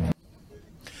safety.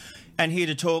 And here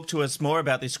to talk to us more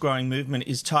about this growing movement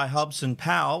is Ty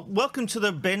Hobson-Powell. Welcome to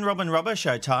the Ben, Rob and Robbo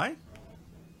Show, Ty.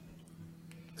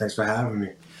 Thanks for having me.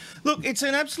 Look, it's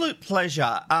an absolute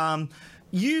pleasure.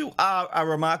 You are a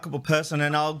remarkable person,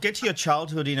 and I'll get to your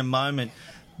childhood in a moment.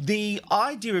 The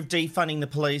idea of defunding the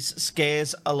police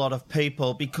scares a lot of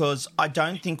people because I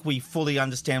don't think we fully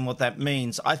understand what that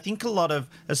means. I think a lot of,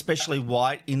 especially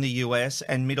white in the US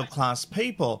and middle-class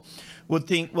people, would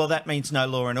think, well, that means no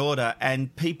law and order,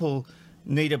 and people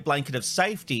need a blanket of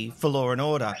safety for law and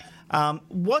order.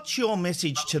 What's your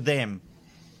message to them?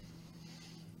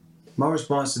 My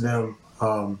response to them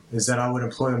is that I would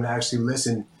implore them to actually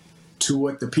listen to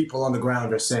what the people on the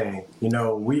ground are saying. You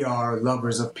know, we are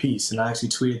lovers of peace, and I actually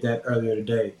tweeted that earlier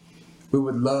today. We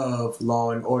would love law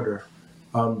and order.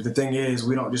 The thing is,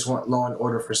 we don't just want law and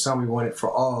order for some, we want it for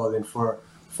all, and for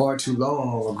far too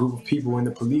long, a group of people in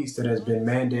the police that has been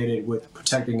mandated with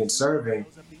protecting and serving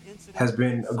has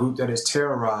been a group that has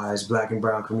terrorized black and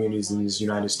brown communities in these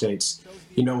United States.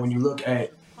 You know, when you look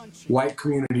at white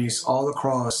communities all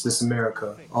across this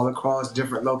America, all across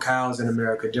different locales in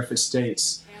America, different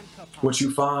states, what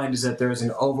you find is that there's an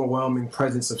overwhelming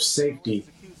presence of safety,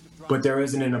 but there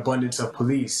isn't an abundance of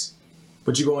police.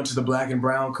 But you go into the black and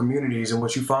brown communities, and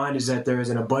what you find is that there is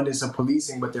an abundance of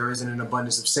policing, but there isn't an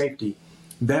abundance of safety.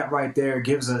 That right there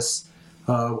gives us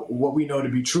what we know to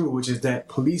be true, which is that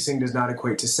policing does not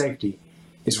equate to safety.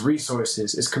 It's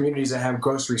resources. It's communities that have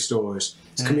grocery stores.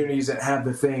 It's communities that have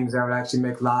the things that would actually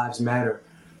make lives matter,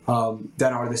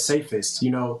 that are the safest.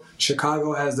 You know,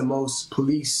 Chicago has the most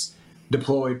police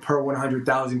deployed per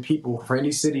 100,000 people for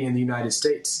any city in the United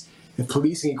States. If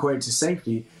policing equated to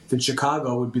safety, then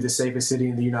Chicago would be the safest city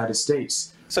in the United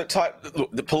States. So,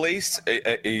 look, the police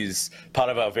is part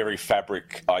of our very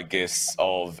fabric, I guess,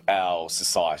 of our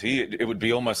society. It would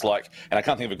be almost like, and I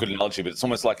can't think of a good analogy, but it's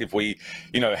almost like if we,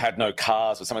 had no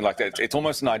cars or something like that. It's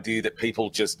almost an idea that people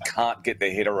just can't get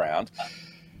their head around.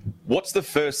 What's the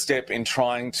first step in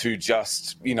trying to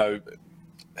just,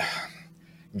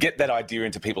 get that idea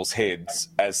into people's heads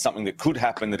as something that could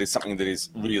happen, that is something that is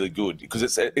really good?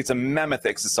 Because it's a mammoth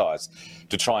exercise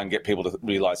to try and get people to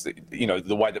realise that,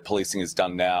 the way that policing is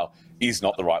done now is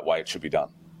not the right way it should be done.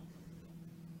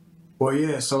 Well,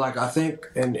 yeah, so I think,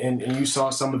 and you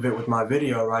saw some of it with my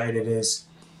video, right? It is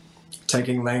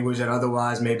taking language that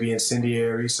otherwise may be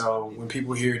incendiary. So when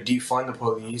people hear defund the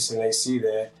police and they see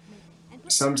that,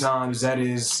 sometimes that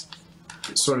is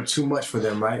sort of too much for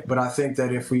them, right? But I think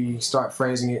that if we start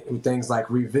phrasing it with things like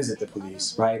revisit the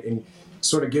police, right, and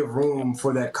sort of give room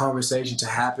for that conversation to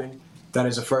happen, that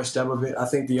is the first step of it. I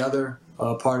think the other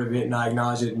part of it, and I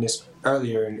acknowledged it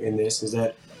earlier in this, is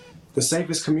that the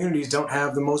safest communities don't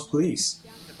have the most police.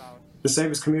 The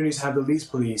safest communities have the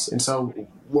least police. And so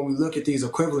when we look at these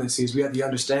equivalencies, we have to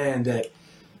understand that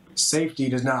safety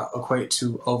does not equate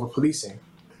to over-policing.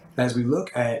 As we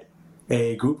look at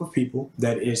a group of people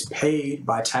that is paid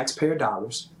by taxpayer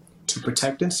dollars to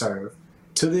protect and serve,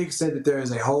 to the extent that there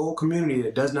is a whole community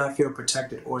that does not feel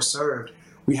protected or served,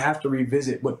 we have to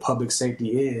revisit what public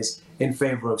safety is in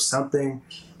favor of something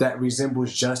that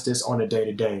resembles justice on a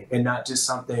day-to-day, and not just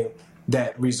something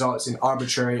that results in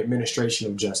arbitrary administration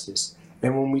of justice.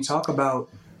 And when we talk about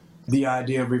the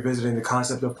idea of revisiting the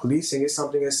concept of policing, it's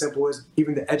something as simple as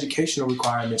even the educational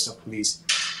requirements of police.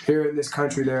 Here in this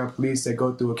country, there are police that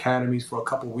go through academies for a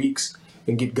couple weeks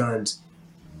and get guns.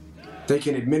 They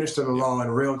can administer the law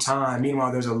in real time.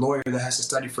 Meanwhile, there's a lawyer that has to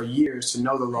study for years to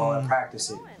know the law and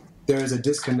practice it. There is a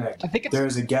disconnect. There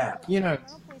is a gap. I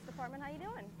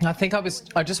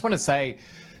just want to say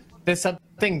there's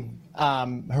something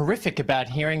horrific about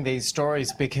hearing these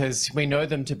stories because we know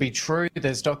them to be true.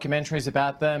 There's documentaries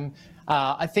about them.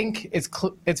 I think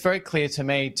it's very clear to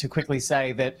me to quickly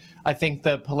say that I think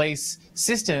the police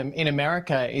system in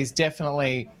America is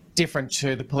definitely different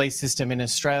to the police system in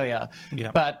Australia.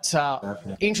 Yeah. But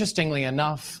interestingly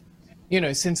enough,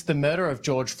 since the murder of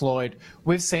George Floyd,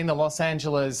 we've seen the Los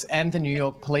Angeles and the New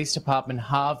York Police Department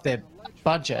halve their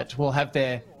budget, will have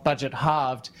their budget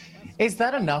halved. Is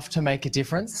that enough to make a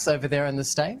difference over there in the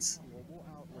States?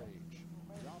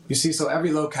 You see, so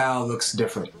every locale looks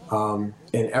different, and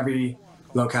every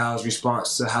locale's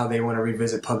response to how they want to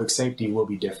revisit public safety will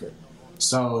be different.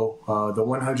 So the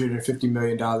 $150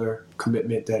 million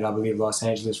commitment that I believe Los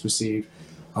Angeles received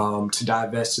to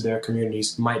divest to their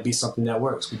communities might be something that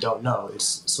works. We don't know.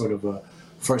 It's sort of a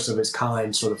first of its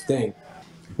kind sort of thing.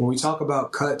 When we talk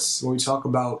about cuts, when we talk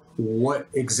about what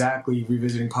exactly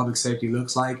revisiting public safety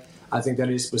looks like, I think that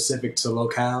is specific to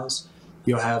locales.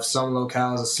 You'll have some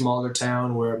locales, a smaller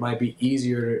town, where it might be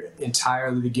easier to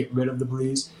entirely get rid of the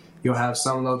police. You'll have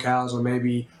some locales where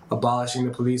maybe abolishing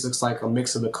the police looks like a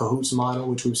mix of the cahoots model,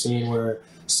 which we've seen where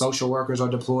social workers are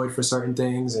deployed for certain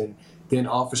things and then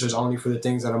officers only for the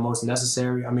things that are most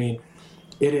necessary. I mean,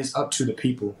 it is up to the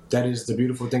people. That is the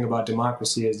beautiful thing about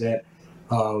democracy, is that,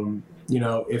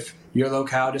 if your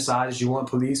locale decides you want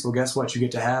police, well, guess what? You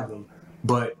get to have them.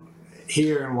 But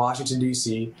here in Washington,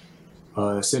 D.C.,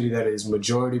 a city that is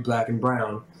majority black and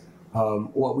brown,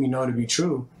 what we know to be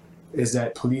true is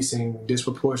that policing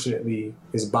disproportionately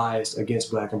is biased against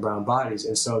black and brown bodies.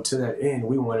 And so to that end,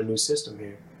 we want a new system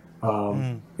here.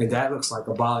 And that looks like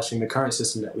abolishing the current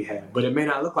system that we have. But it may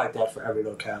not look like that for every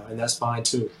locale, and that's fine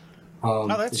too.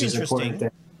 That's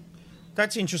interesting.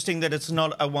 That's interesting that it's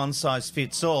not a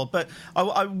one-size-fits-all. But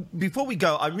before we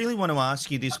go, I really want to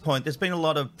ask you this point. There's been a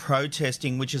lot of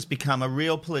protesting, which has become a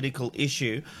real political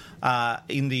issue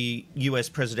in the US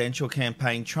presidential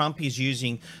campaign. Trump is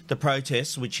using the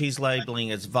protests, which he's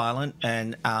labelling as violent,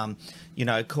 and,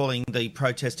 calling the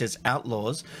protesters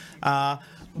outlaws.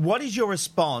 What is your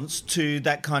response to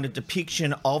that kind of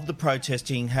depiction of the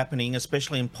protesting happening,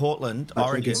 especially in Portland,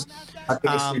 Oregon? I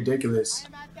think it's ridiculous.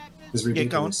 It's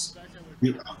ridiculous.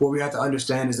 Yeah, what we have to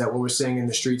understand is that what we're seeing in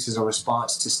the streets is a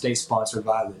response to state-sponsored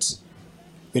violence.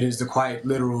 It is the quite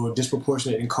literal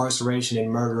disproportionate incarceration and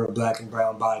murder of black and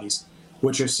brown bodies.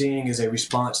 What you're seeing is a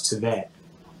response to that.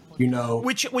 You know,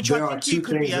 which I think you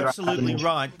could be absolutely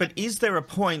right. But is there a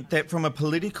point that, from a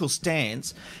political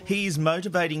stance, he is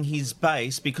motivating his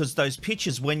base because those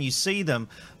pictures, when you see them,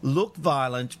 look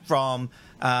violent from.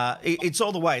 It's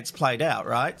all the way it's played out,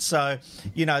 right? So,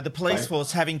 you know, the police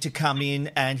force having to come in,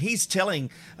 and he's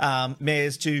telling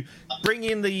mayors to bring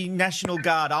in the National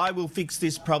Guard. I will fix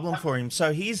this problem for him.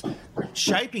 So he's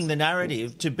shaping the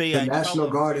narrative to be the National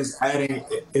Guard is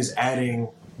adding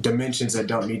dimensions that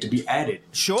don't need to be added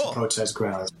to protest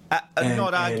grounds. I'm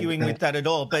not arguing with that at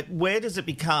all, but where does it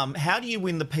become, how do you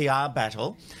win the PR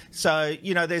battle? So,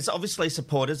 you know, there's obviously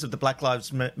supporters of the Black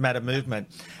Lives Matter movement,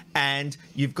 and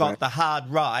you've got the hard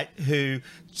right who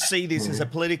see this as a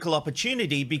political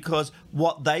opportunity because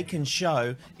what they can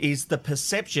show is the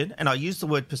perception, and I use the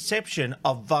word perception,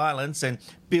 of violence and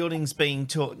buildings being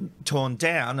torn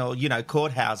down, or, you know,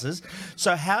 courthouses.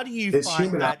 So how do you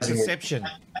fight that perception?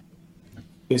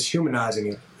 It's humanizing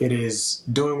it. It is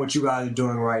doing what you guys are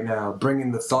doing right now,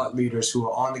 bringing the thought leaders who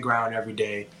are on the ground every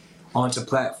day onto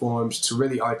platforms to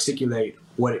really articulate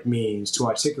what it means, to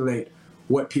articulate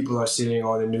what people are seeing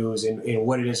on the news and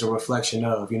what it is a reflection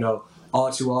of. You know,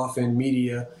 all too often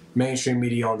media, mainstream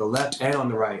media on the left and on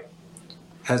the right,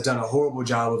 has done a horrible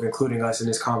job of including us in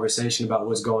this conversation about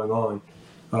what's going on.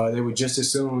 They would just as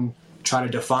soon try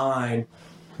to define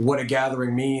what a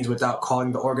gathering means without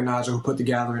calling the organizer who put the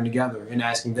gathering together and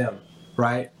asking them,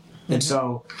 right? And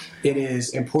so it is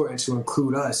important to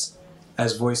include us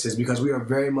as voices because we are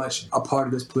very much a part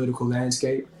of this political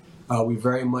landscape. We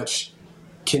very much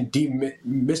can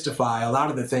demystify a lot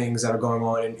of the things that are going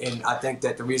on. And I think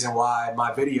that the reason why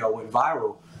my video went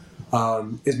viral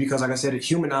is because, like I said, it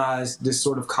humanized this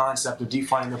sort of concept of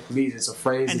defining the police. It's a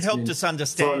phrase and helped us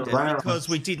understand it because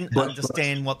we didn't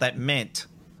understand what that meant.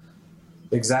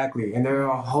 Exactly. And there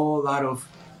are a whole lot of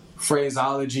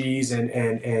phraseologies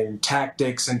and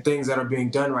tactics and things that are being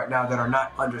done right now that are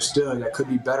not understood, that could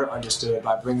be better understood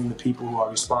by bringing the people who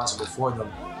are responsible for them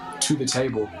to the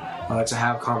table to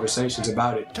have conversations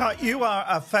about it. You are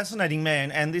a fascinating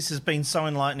man, and this has been so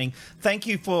enlightening. Thank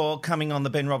you for coming on the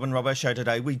Ben Robin Robbo Show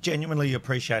today. We genuinely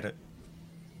appreciate it.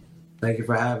 Thank you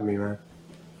for having me, man.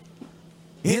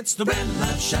 It's the red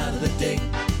light shot of the day.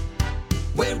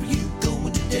 Where are you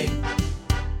going today?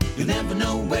 You never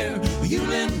know where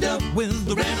you'll end up with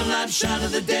the red light shot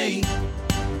of the day.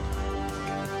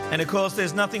 And of course,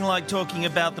 there's nothing like talking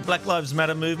about the Black Lives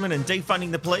Matter movement and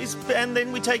defunding the police, and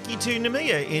then we take you to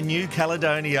Namia in New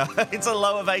Caledonia. It's a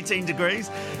low of 18 degrees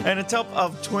and a top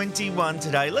of 21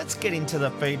 today. Let's get into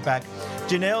the feedback.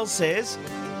 Janelle says,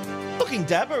 looking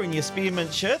dapper in your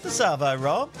spearmint shirt this arvo,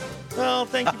 Rob. Well,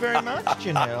 thank you very much,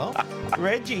 Janelle.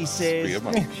 Reggie says...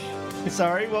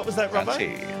 Sorry, what was that,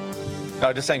 Robbo?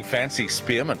 No, just saying fancy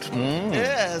spearmint.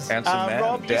 Yes. Handsome man,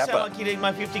 Rob, you dapper. sound like you'd eat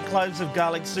my 50 cloves of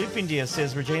garlic soup in you,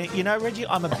 says Regina. You know, Reggie,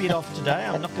 I'm a bit off today,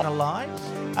 I'm not going to lie.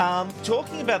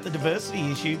 Talking about the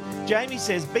diversity issue, Jamie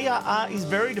says BRR is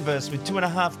very diverse with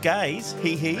 2.5 gays.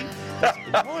 Hee. That's a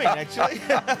good point, actually.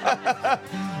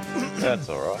 That's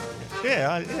all right.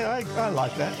 Yeah, I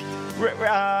like that.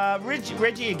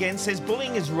 Reggie again says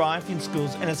bullying is rife in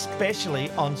schools and especially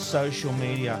on social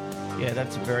media. Yeah,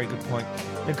 that's a very good point.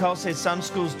 Nicole says some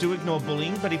schools do ignore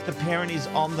bullying, but if the parent is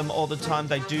on them all the time,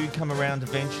 they do come around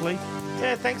eventually.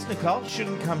 Yeah, thanks, Nicole.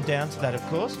 Shouldn't come down to that, of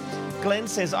course. Glenn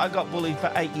says, I got bullied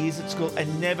for 8 years at school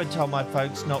and never told my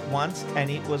folks, not once,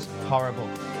 and it was horrible.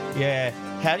 Yeah,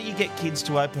 how do you get kids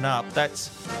to open up? That's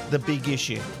the big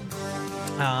issue.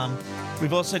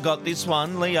 We've also got this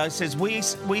one. Leo says, we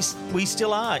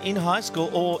still are in high school,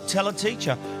 or tell a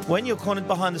teacher. When you're cornered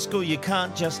behind the school, you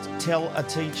can't just tell a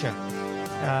teacher.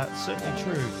 Certainly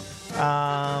true.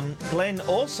 Glenn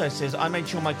also says, I made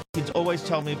sure my kids always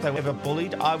told me if they were ever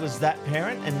bullied. I was that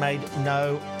parent and made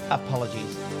no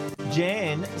apologies.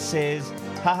 Jan says,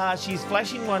 haha, she's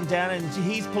flashing one down and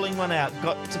he's pulling one out.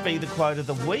 Got to be the quote of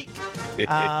the week.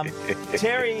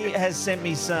 Terry has sent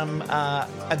me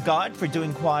a guide for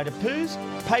doing quieter poos.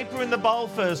 Paper in the bowl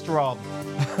first, Rob.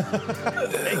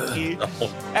 Thank you.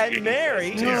 And Mary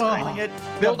is calling it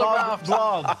the Bob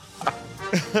blog.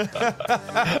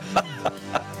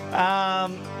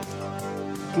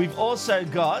 We've also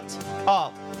got...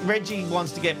 Reggie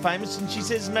wants to get famous, and she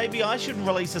says maybe I should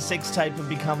release a sex tape and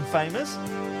become famous.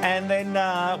 And then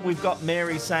we've got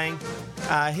Mary saying,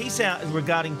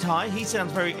 regarding Ty, he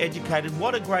sounds very educated.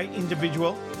 What a great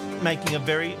individual, making a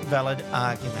very valid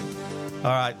argument.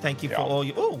 All right, thank you for all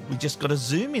you... Oh, we just got a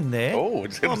Zoom in there. Oh,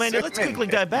 man, let's quickly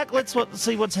go back. Let's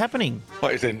see what's happening.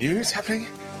 What, is there news happening?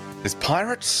 There's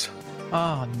pirates?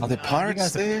 Oh, are there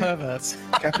pirates there? Perverts.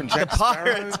 Captain Jack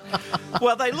Sparrow?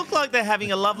 Well, they look like they're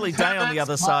having a lovely day on the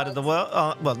other side of the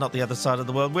world. Well, not the other side of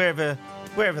the world, wherever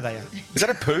they are. Is that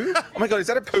a poo? Oh my God, is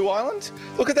that a poo island?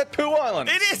 Look at that poo island.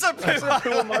 It is a poo island. It's a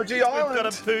poo emoji island. We've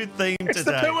got a poo theme today. It's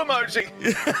the poo emoji.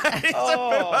 It's a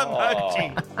poo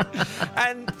emoji.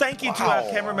 And thank you to our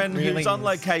cameraman who's on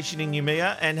location in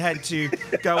Noumea and had to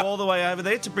go all the way over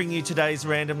there to bring you today's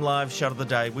random live shot of the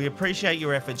day. We appreciate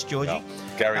your efforts, Georgie. Oh,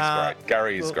 Gary's great.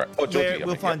 Gary is great. Oh, Georgie,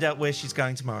 we'll find out where she's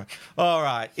going tomorrow. All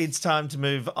right, it's time to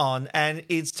move on. And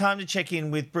it's time to check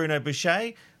in with Bruno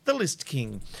Boucher, the list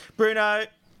king. Bruno,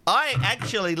 I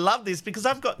actually love this because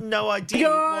I've got no idea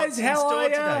what's in store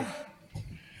today.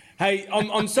 Hey,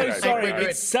 I'm so sorry.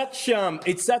 It's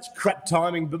such crap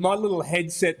timing, but my little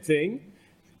headset thing,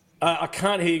 I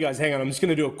can't hear you guys. Hang on, I'm just going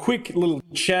to do a quick little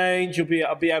change.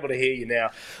 I'll be able to hear you now.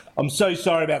 I'm so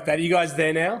sorry about that. Are you guys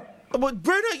there now? Well,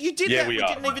 Bruno, you did that. We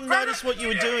are. didn't even notice what you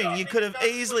were doing. You could have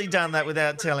easily done that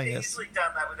without telling us.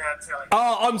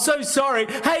 Oh, I'm so sorry.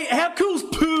 Hey, how cool's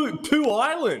Poo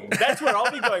Island? That's where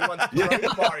I'll be going once the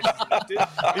coronavirus is lifted.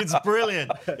 It's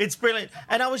brilliant. It's brilliant.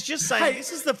 And I was just saying,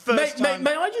 this is the first time...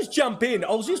 May I just jump in?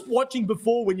 I was just watching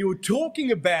before when you were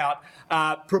talking about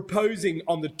proposing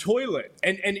on the toilet.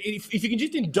 And if you can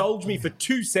just indulge me for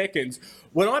 2 seconds,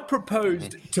 when I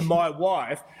proposed to my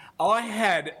wife, I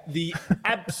had the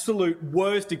absolute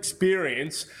worst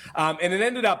experience, and it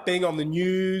ended up being on the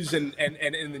news and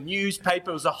in the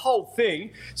newspaper. It was a whole thing.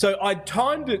 So I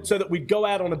timed it so that we'd go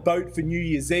out on a boat for New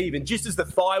Year's Eve, and just as the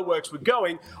fireworks were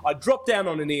going, I dropped down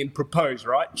on a knee and proposed,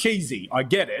 right? Cheesy, I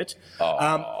get it.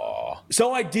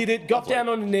 So I did it, got down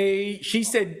on a knee. She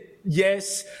said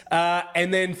yes,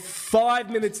 and then 5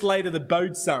 minutes later the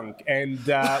boat sunk and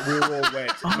we were all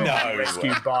wet.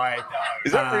 Rescued by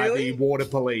the water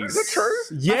police. Is that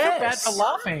true? Yes. I feel bad for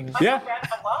laughing. Yeah.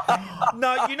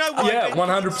 No, you know what? Yeah,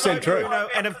 100% true. Bruno,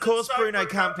 and of course Bruno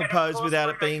can't propose without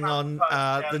it being on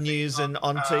the news and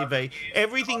on TV.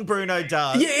 Everything Bruno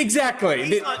does. Yeah,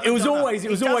 exactly. It was always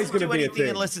going to be a thing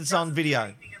unless it's on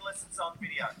video.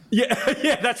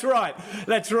 Yeah, that's right.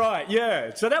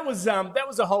 Yeah, so that was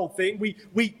a whole thing.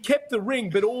 We kept the ring,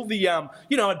 but all the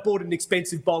I'd bought an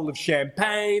expensive bottle of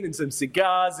champagne and some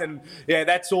cigars, and yeah,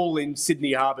 that's all in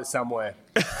Sydney Harbour somewhere.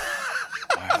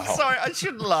 I'm sorry, I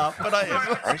shouldn't laugh, but I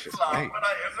am.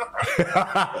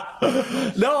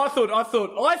 No, I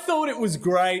thought it was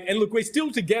great, and look, we're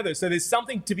still together, so there's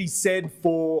something to be said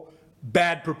for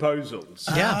bad proposals.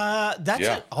 I'd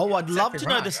love to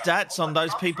know the stats on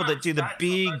those people that do the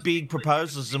big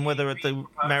proposals and whether the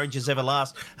marriages ever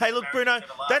last. Hey, look, Bruno,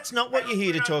 that's not what you're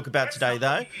here to talk about today,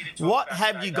 though. What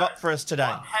have you got for us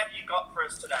today?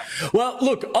 Well,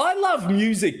 look, I love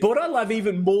music, but what I love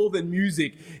even more than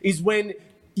music is when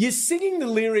you're singing the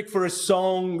lyric for a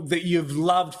song that you've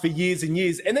loved for years and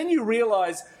years, and then you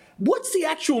realise, what's the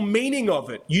actual meaning of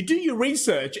it? You do your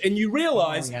research and you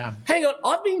realise, hang on,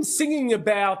 I've been singing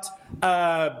about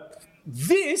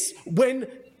this when,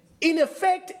 in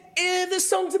effect, the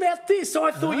song's about this. So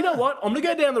I thought, you know what? I'm going to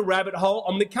go down the rabbit hole.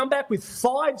 I'm going to come back with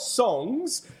 5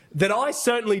 songs that I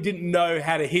certainly didn't know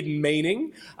had a hidden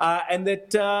meaning, and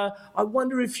that I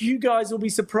wonder if you guys will be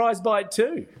surprised by it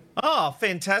too. Oh,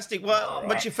 fantastic. Well,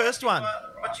 what's your first one?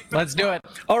 Let's do it.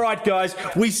 All right, guys.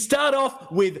 We start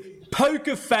off with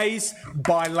Poker Face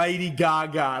by Lady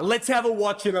Gaga. Let's have a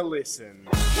watch and a listen.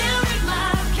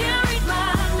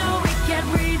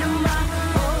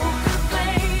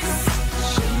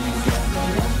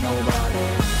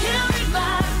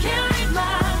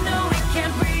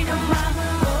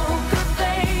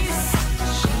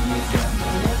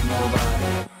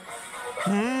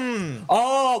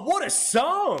 Oh, what a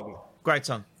song! Great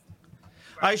song.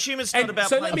 I assume it's not about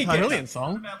playing poker. Brilliant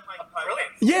song.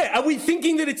 Yeah, are we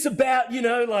thinking that it's about,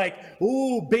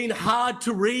 being hard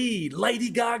to read? Lady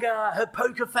Gaga, her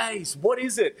poker face. What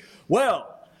is it?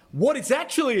 Well, what it's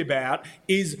actually about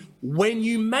is when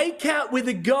you make out with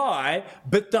a guy,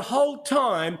 but the whole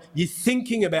time you're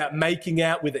thinking about making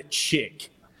out with a chick.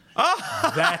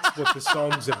 Oh. That's what the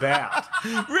song's about.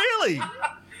 Really?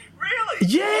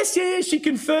 Yes, she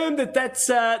confirmed that's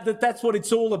what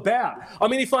it's all about. I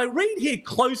mean, if I read here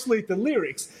closely at the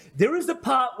lyrics, there is a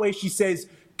part where she says,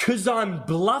 "'Cause I'm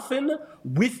bluffing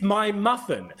with my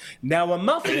muffin." Now, a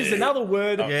muffin is another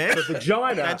word for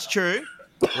vagina. That's true.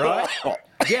 Right?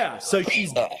 Yeah, so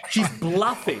she's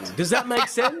bluffing. Does that make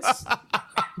sense?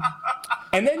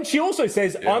 And then she also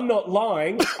says, "I'm not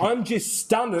lying, I'm just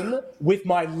stunning with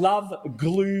my love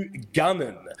glue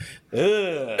gunning."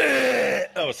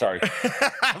 Oh, sorry.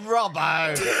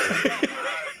 Robbo.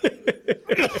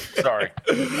 Sorry.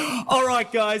 All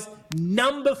right, guys.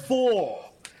 Number 4.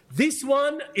 This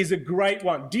one is a great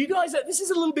one. Do you guys? This is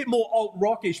a little bit more alt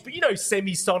rockish, but you know,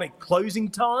 Semisonic Closing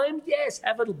Time. Yes,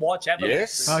 have a watch. Have a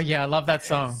listen. Oh yeah, I love that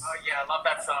song.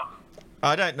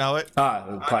 I don't know it.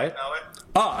 Play it.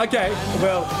 Oh, okay.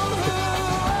 Well.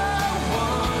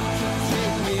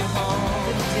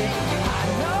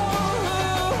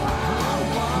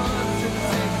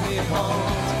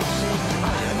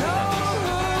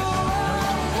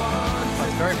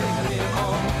 That's very repetitive.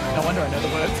 No wonder I know the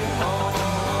words.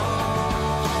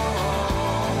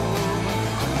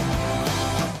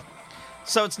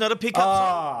 So it's not a pickup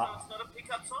song?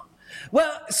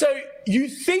 Well, so you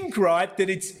think, right, that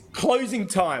it's closing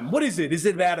time. What is it? Is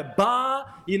it about a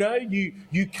bar? You know,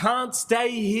 you can't stay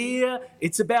here.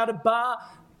 It's about a bar.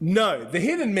 No, the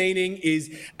hidden meaning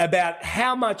is about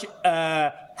how much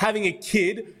having a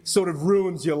kid sort of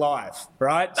ruins your life,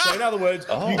 right? So in other words,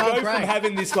 you go from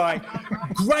having this like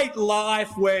great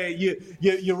life where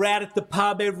you're out at the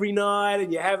pub every night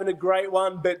and you're having a great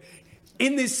one, but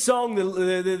in this song,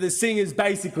 the singer's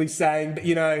basically saying,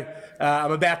 you know,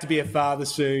 I'm about to be a father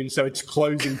soon, so it's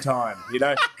closing time. You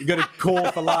know, you've got to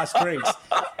call for last drinks.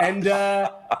 And, I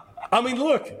mean,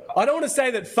 look, I don't want to say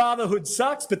that fatherhood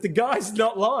sucks, but the guy's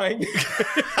not lying.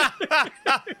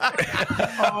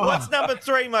 What's number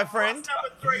 3, my friend?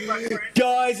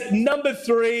 Guys, number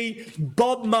 3,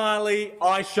 Bob Marley,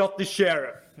 I Shot the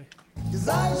Sheriff. 'Cause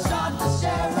I shot the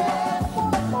sheriff,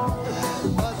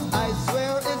 but I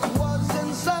swear it was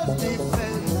in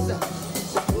self-defense.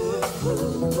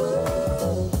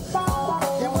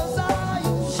 It was I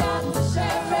who shot the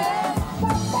sheriff,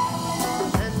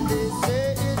 and they say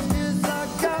it is a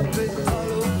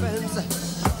capital offense.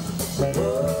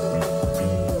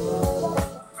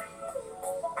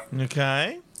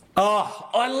 Okay. Oh,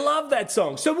 I love that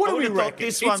song. So what do we reckon?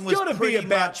 This one was gotta pretty be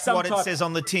about much some what it type- says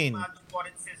on the tin.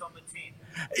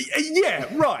 Yeah,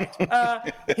 right.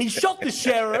 He shot the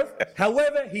sheriff.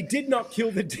 However, he did not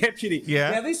kill the deputy.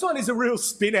 Yeah. Now, this one is a real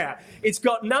spin out. It's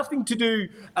got nothing to do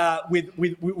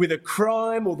with a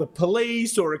crime or the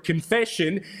police or a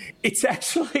confession. It's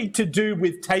actually to do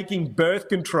with taking birth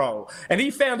control. And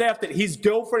he found out that his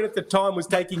girlfriend at the time was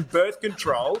taking birth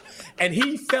control, and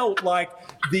he felt like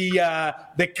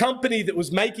the company that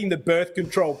was making the birth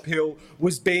control pill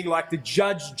was being like the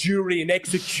judge, jury, and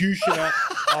executioner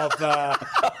of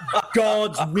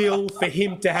God's will for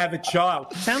him to have a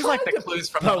child. Sounds like the clues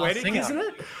from the Last poetic, Singer. isn't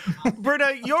it? Bruno,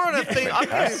 you're on a thing. I'm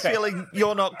getting a feeling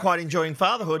you're not quite enjoying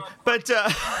fatherhood, but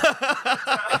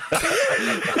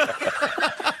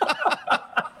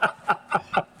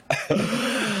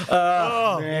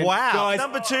Man. wow. Guys,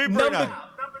 Number 2, Bruno.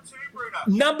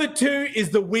 Number 2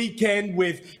 is The Weeknd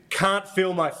with Can't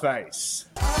Feel My Face.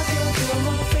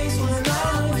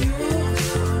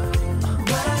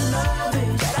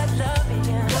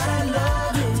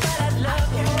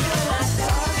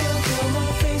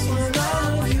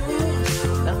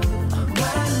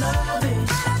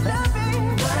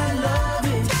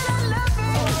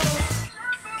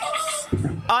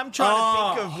 I'm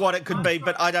trying to think of what it could be,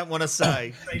 but I don't want to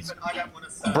say.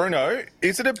 Bruno,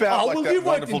 is it about like well, that you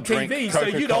worked in wonderful TV, drink, so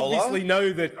Coca-Cola? you'd obviously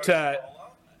know that.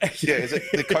 Yeah, is it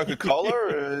the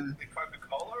Coca-Cola?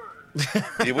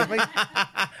 You with me?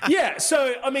 Yeah,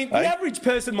 so, I mean, the average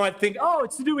person might think, oh,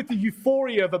 it's to do with the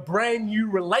euphoria of a brand new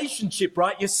relationship,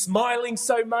 right? You're smiling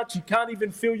so much, you can't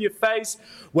even feel your face.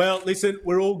 Well, listen,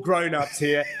 we're all grown-ups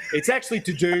here. It's actually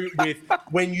to do with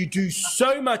when you do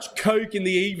so much coke in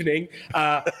the evening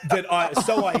that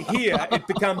I hear it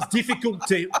becomes difficult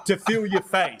to feel your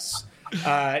face.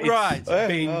 It's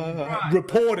been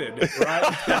reported, right?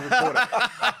 It's been reported.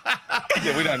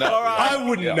 Yeah, we don't know. All right. I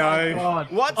wouldn't know.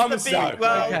 What's I'm the a big? soap.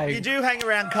 Well, Okay. you do hang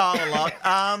around Carl a lot.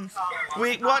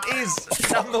 What is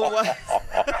number 1?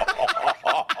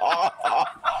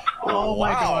 Oh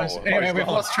my gosh. Anyway, we've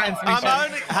lost transmission.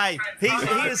 He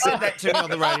has said that to me on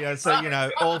the radio, so you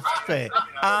know, all fair.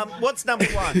 What's number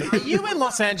 1? Are you in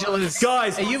Los Angeles?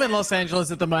 Guys. Are you in Los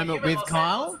Angeles at the moment with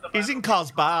Kyle? He's in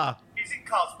Carl's bar.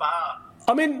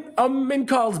 I'm in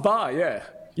Kyle's bar, yeah.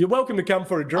 You're welcome to come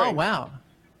for a drink. Oh, wow.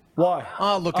 Why?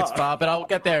 Oh, look, it's far, but I'll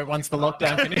get there once the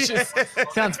lockdown finishes.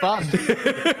 Sounds fun.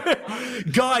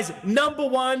 Guys, number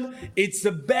 1, it's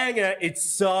a banger. It's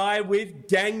Psy with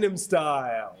Gangnam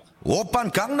Style.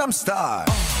 Oppan Gangnam Style.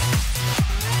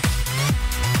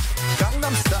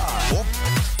 Gangnam Style.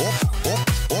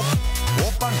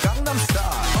 Oppan Gangnam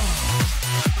Style.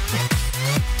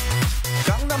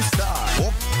 Gangnam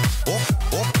Style.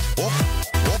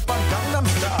 Oppan Gangnam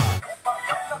Style.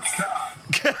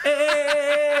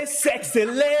 Hey, sexy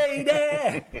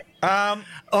lady.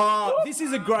 This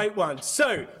is a great one.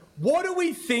 So, what do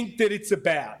we think that it's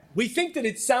about? We think that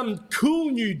it's some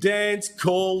cool new dance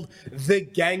called the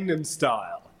Gangnam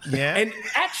Style. Yeah. And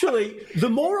actually, the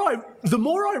more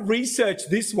I researched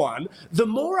this one, the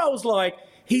more I was like,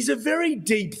 he's a very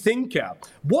deep thinker.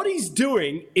 What he's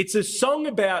doing, it's a song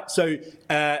about,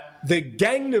 the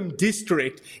Gangnam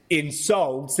District in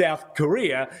Seoul, South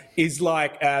Korea, is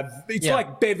like,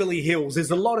 like Beverly Hills. There's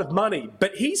a lot of money.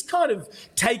 But he's kind of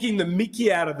taking the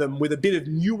mickey out of them with a bit of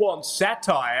nuanced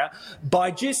satire by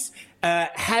just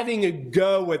having a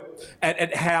go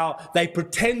at how they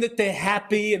pretend that they're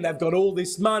happy and they've got all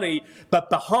this money,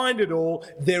 but behind it all,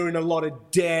 they're in a lot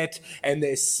of debt and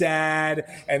they're sad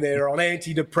and they're on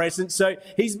antidepressants. So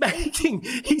he's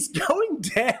going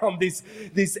down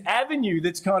this avenue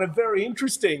that's kind of very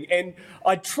interesting. And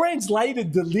I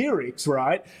translated the lyrics,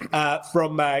 right,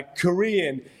 from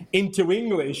Korean into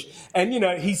English. And,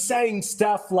 he's saying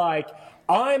stuff like,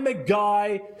 I'm a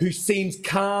guy who seems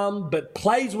calm but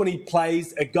plays when he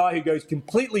plays, a guy who goes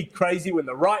completely crazy when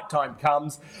the right time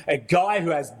comes, a guy who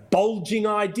has bulging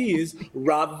ideas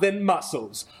rather than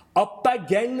muscles. Oppa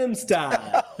Gangnam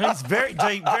Style. It's very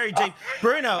deep, very deep.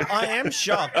 Bruno, I am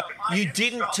shocked you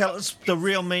didn't tell us the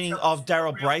real meaning of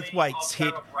Daryl Braithwaite's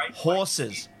hit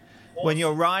Horses. When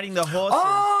you're riding the horses.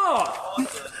 Oh!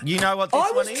 You know what this one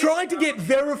is? I was trying to get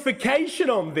verification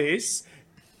on this.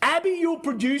 Abby, your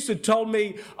producer, told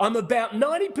me I'm about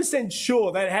 90%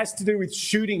 sure that it has to do with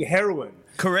shooting heroin.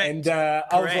 Correct. And I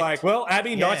was like, well,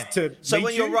 Abby, nice to meet you. So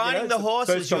when you're riding the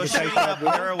horses, you're shooting up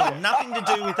heroin. Nothing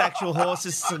to do with actual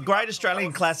horses. It's a great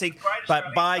Australian classic,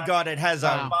 but by God, it has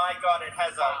a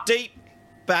deep,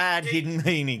 bad hidden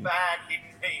meaning.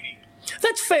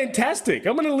 That's fantastic.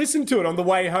 I'm going to listen to it on the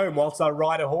way home whilst I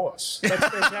ride a horse. That's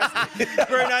fantastic.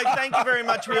 Bruno, thank you very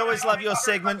much. We always love your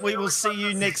segment. We will see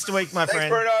you next week, my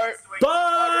friend. Thanks, Bruno.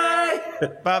 Bye.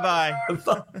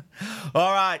 Bye-bye.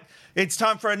 All right. It's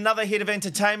time for another hit of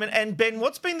entertainment. And, Ben,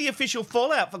 what's been the official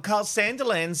fallout for Carl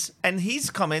Sandilands and his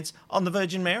comments on the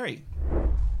Virgin Mary?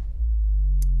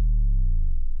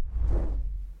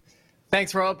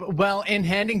 Thanks, Rob. Well, in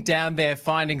handing down their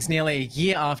findings nearly a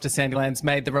year after Sandilands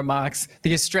made the remarks,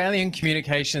 the Australian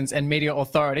Communications and Media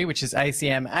Authority, which is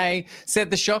ACMA,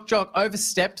 said the shock jock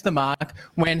overstepped the mark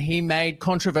when he made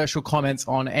controversial comments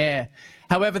on air.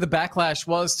 However, the backlash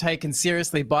was taken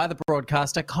seriously by the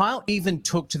broadcaster. Kyle even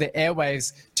took to the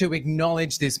airwaves to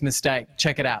acknowledge this mistake.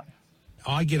 Check it out.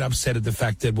 I get upset at the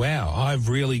fact that, wow, I've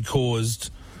really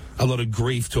caused a lot of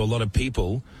grief to a lot of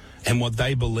people and what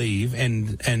they believe,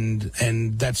 and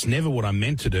that's never what I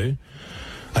meant to do.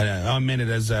 I meant it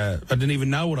as I didn't even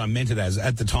know what I meant it as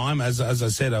at the time. As I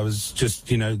said, I was just,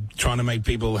 trying to make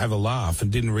people have a laugh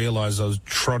and didn't realise I was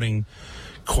trotting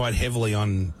quite heavily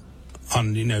on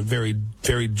very,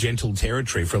 very gentle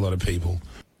territory for a lot of people.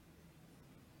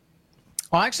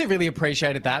 I actually really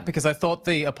appreciated that because I thought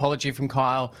the apology from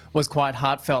Kyle was quite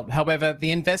heartfelt. However, the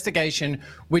investigation,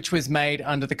 which was made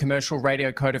under the Commercial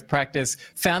Radio Code of Practice,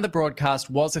 found the broadcast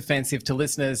was offensive to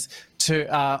listeners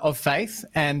of faith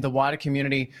and the wider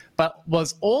community, but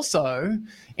was also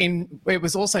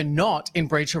not in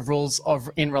breach of rules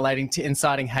in relating to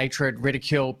inciting hatred,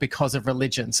 ridicule because of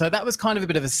religion. So that was kind of a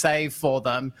bit of a save for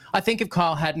them. I think if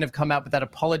Kyle hadn't have come out with that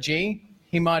apology,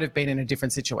 he might have been in a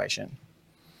different situation.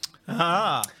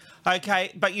 Ah,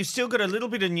 okay. But you've still got a little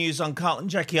bit of news on Carlton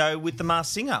Jackie O with The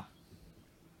Masked Singer.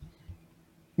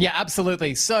 Yeah,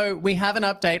 absolutely. So we have an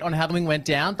update on how the wing went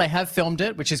down. They have filmed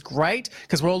it, which is great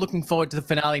because we're all looking forward to the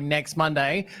finale next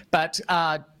Monday. But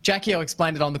Jackie O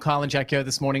explained it on the Kyle and Jackie O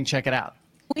this morning. Check it out.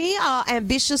 We are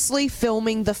ambitiously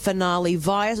filming the finale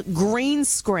via green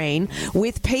screen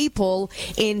with people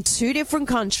in 2 different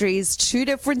countries, 2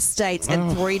 different states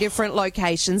and 3 different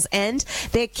locations, and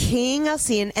they're keying us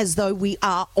in as though we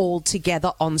are all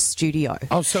together on studio.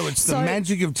 Oh, so it's the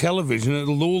magic of television.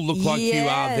 It'll all look like you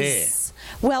are there.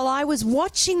 Well, I was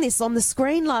watching this on the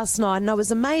screen last night and I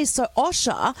was amazed. So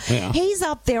Osher, he's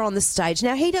up there on the stage.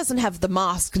 Now, he doesn't have the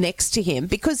mask next to him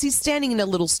because he's standing in a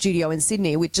little studio in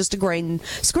Sydney with just a green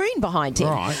screen behind him.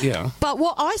 Right, yeah. But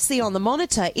what I see on the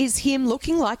monitor is him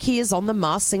looking like he is on the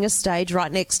Masked Singer stage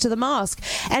right next to the mask.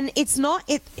 And it's not,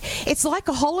 it's like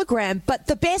a hologram, but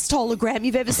the best hologram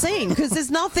you've ever seen because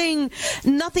there's nothing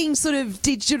sort of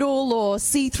digital or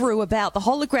see-through about the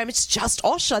hologram. It's just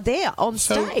Osher there on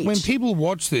stage. So when people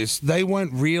watch this, they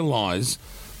won't realise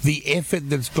the effort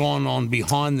that's gone on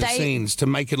behind the scenes to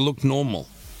make it look normal.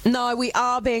 No, we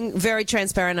are being very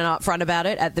transparent and upfront about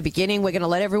it at the beginning. We're going to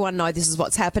let everyone know this is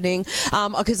what's happening.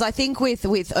 Because I think with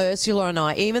Ursula and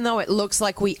I, even though it looks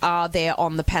like we are there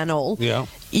on the panel,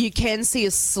 you can see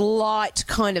a slight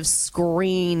kind of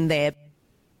screen there.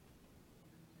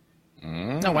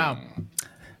 Oh, wow.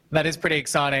 That is pretty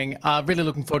exciting. Really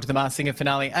looking forward to the Masked Singer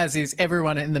finale, as is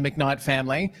everyone in the McKnight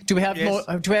family. Do we have more?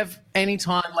 Do we have any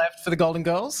time left for the Golden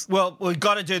Girls? Well, we've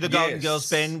got to do the Golden Girls,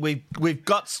 Ben. We've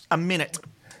got a minute.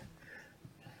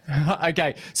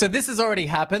 Okay, so this has already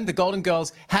happened. The Golden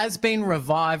Girls has been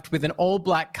revived with an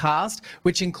all-black cast,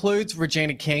 which includes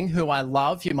Regina King, who I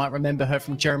love. You might remember her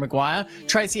from Jerry Maguire.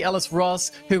 Tracy Ellis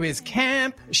Ross, who is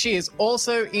camp. She is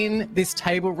also in this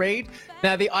table read.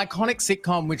 Now, the iconic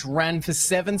sitcom, which ran for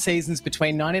 7 seasons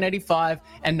between 1985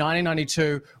 and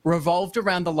 1992, revolved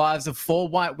around the lives of 4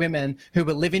 white women who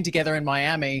were living together in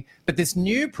Miami. But this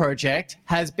new project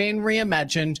has been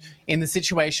reimagined in the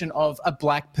situation of a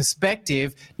black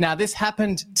perspective. Now, this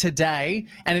happened today,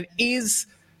 and it is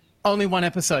only 1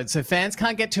 episode, so fans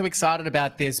can't get too excited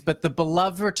about this, but the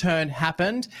beloved return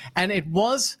happened, and it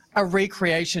was a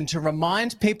recreation to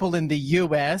remind people in the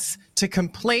US to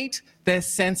complete their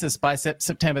census by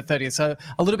September 30th. So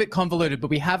a little bit convoluted,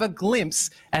 but we have a glimpse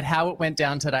at how it went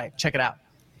down today. Check it out.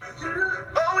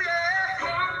 Oh, yeah.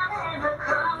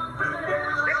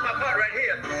 It's my part right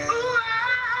here.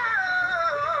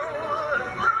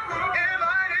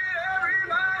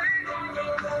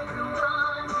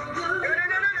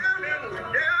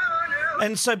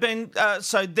 And so, Ben,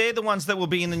 so they're the ones that will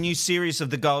be in the new series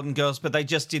of the Golden Girls, but they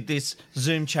just did this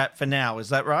Zoom chat for now. Is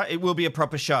that right? It will be a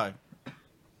proper show.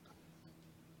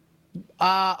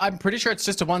 I'm pretty sure it's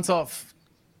just a once-off.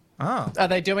 Oh. Are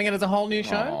they doing it as a whole new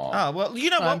show? Oh, well, you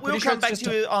know what? We'll come back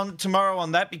to you on tomorrow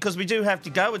on that because we do have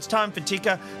to go. It's time for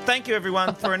Ticker. Thank you,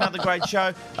 everyone, for another great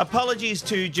show. Apologies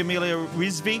to Jamelia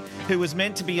Rizvi, who was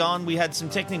meant to be on. We had some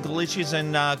technical issues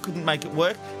and couldn't make it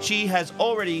work. She has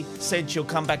already said she'll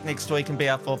come back next week and be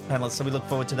our 4th panellist, so we look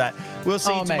forward to that. We'll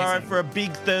see you tomorrow for a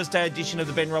big Thursday edition of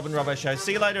the Ben, Rob and Robbo Show.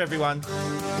 See you later, everyone.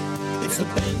 It's the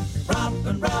Ben, Rob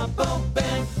and Robbo,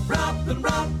 Ben, Rob and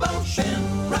Robbo Show.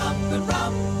 Ben, Rob and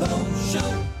Robbo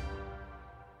Show.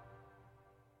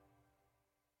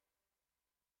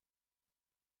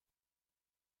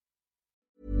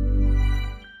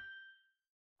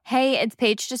 Hey, it's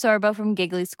Paige DeSorbo from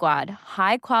Giggly Squad.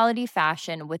 High quality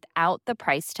fashion without the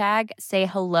price tag. Say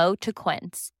hello to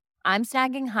Quince. I'm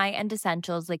snagging high-end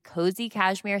essentials like cozy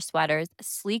cashmere sweaters,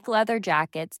 sleek leather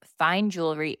jackets, fine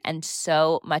jewelry, and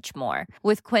so much more.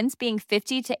 With Quince being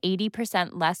 50 to 80%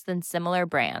 less than similar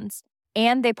brands.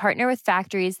 And they partner with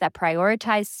factories that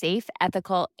prioritize safe,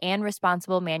 ethical, and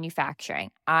responsible manufacturing.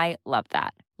 I love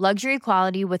that. Luxury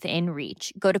quality within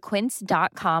reach. Go to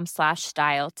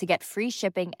quince.com/style to get free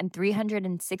shipping and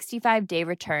 365-day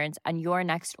returns on your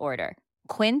next order.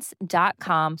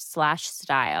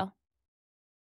 Quince.com/style.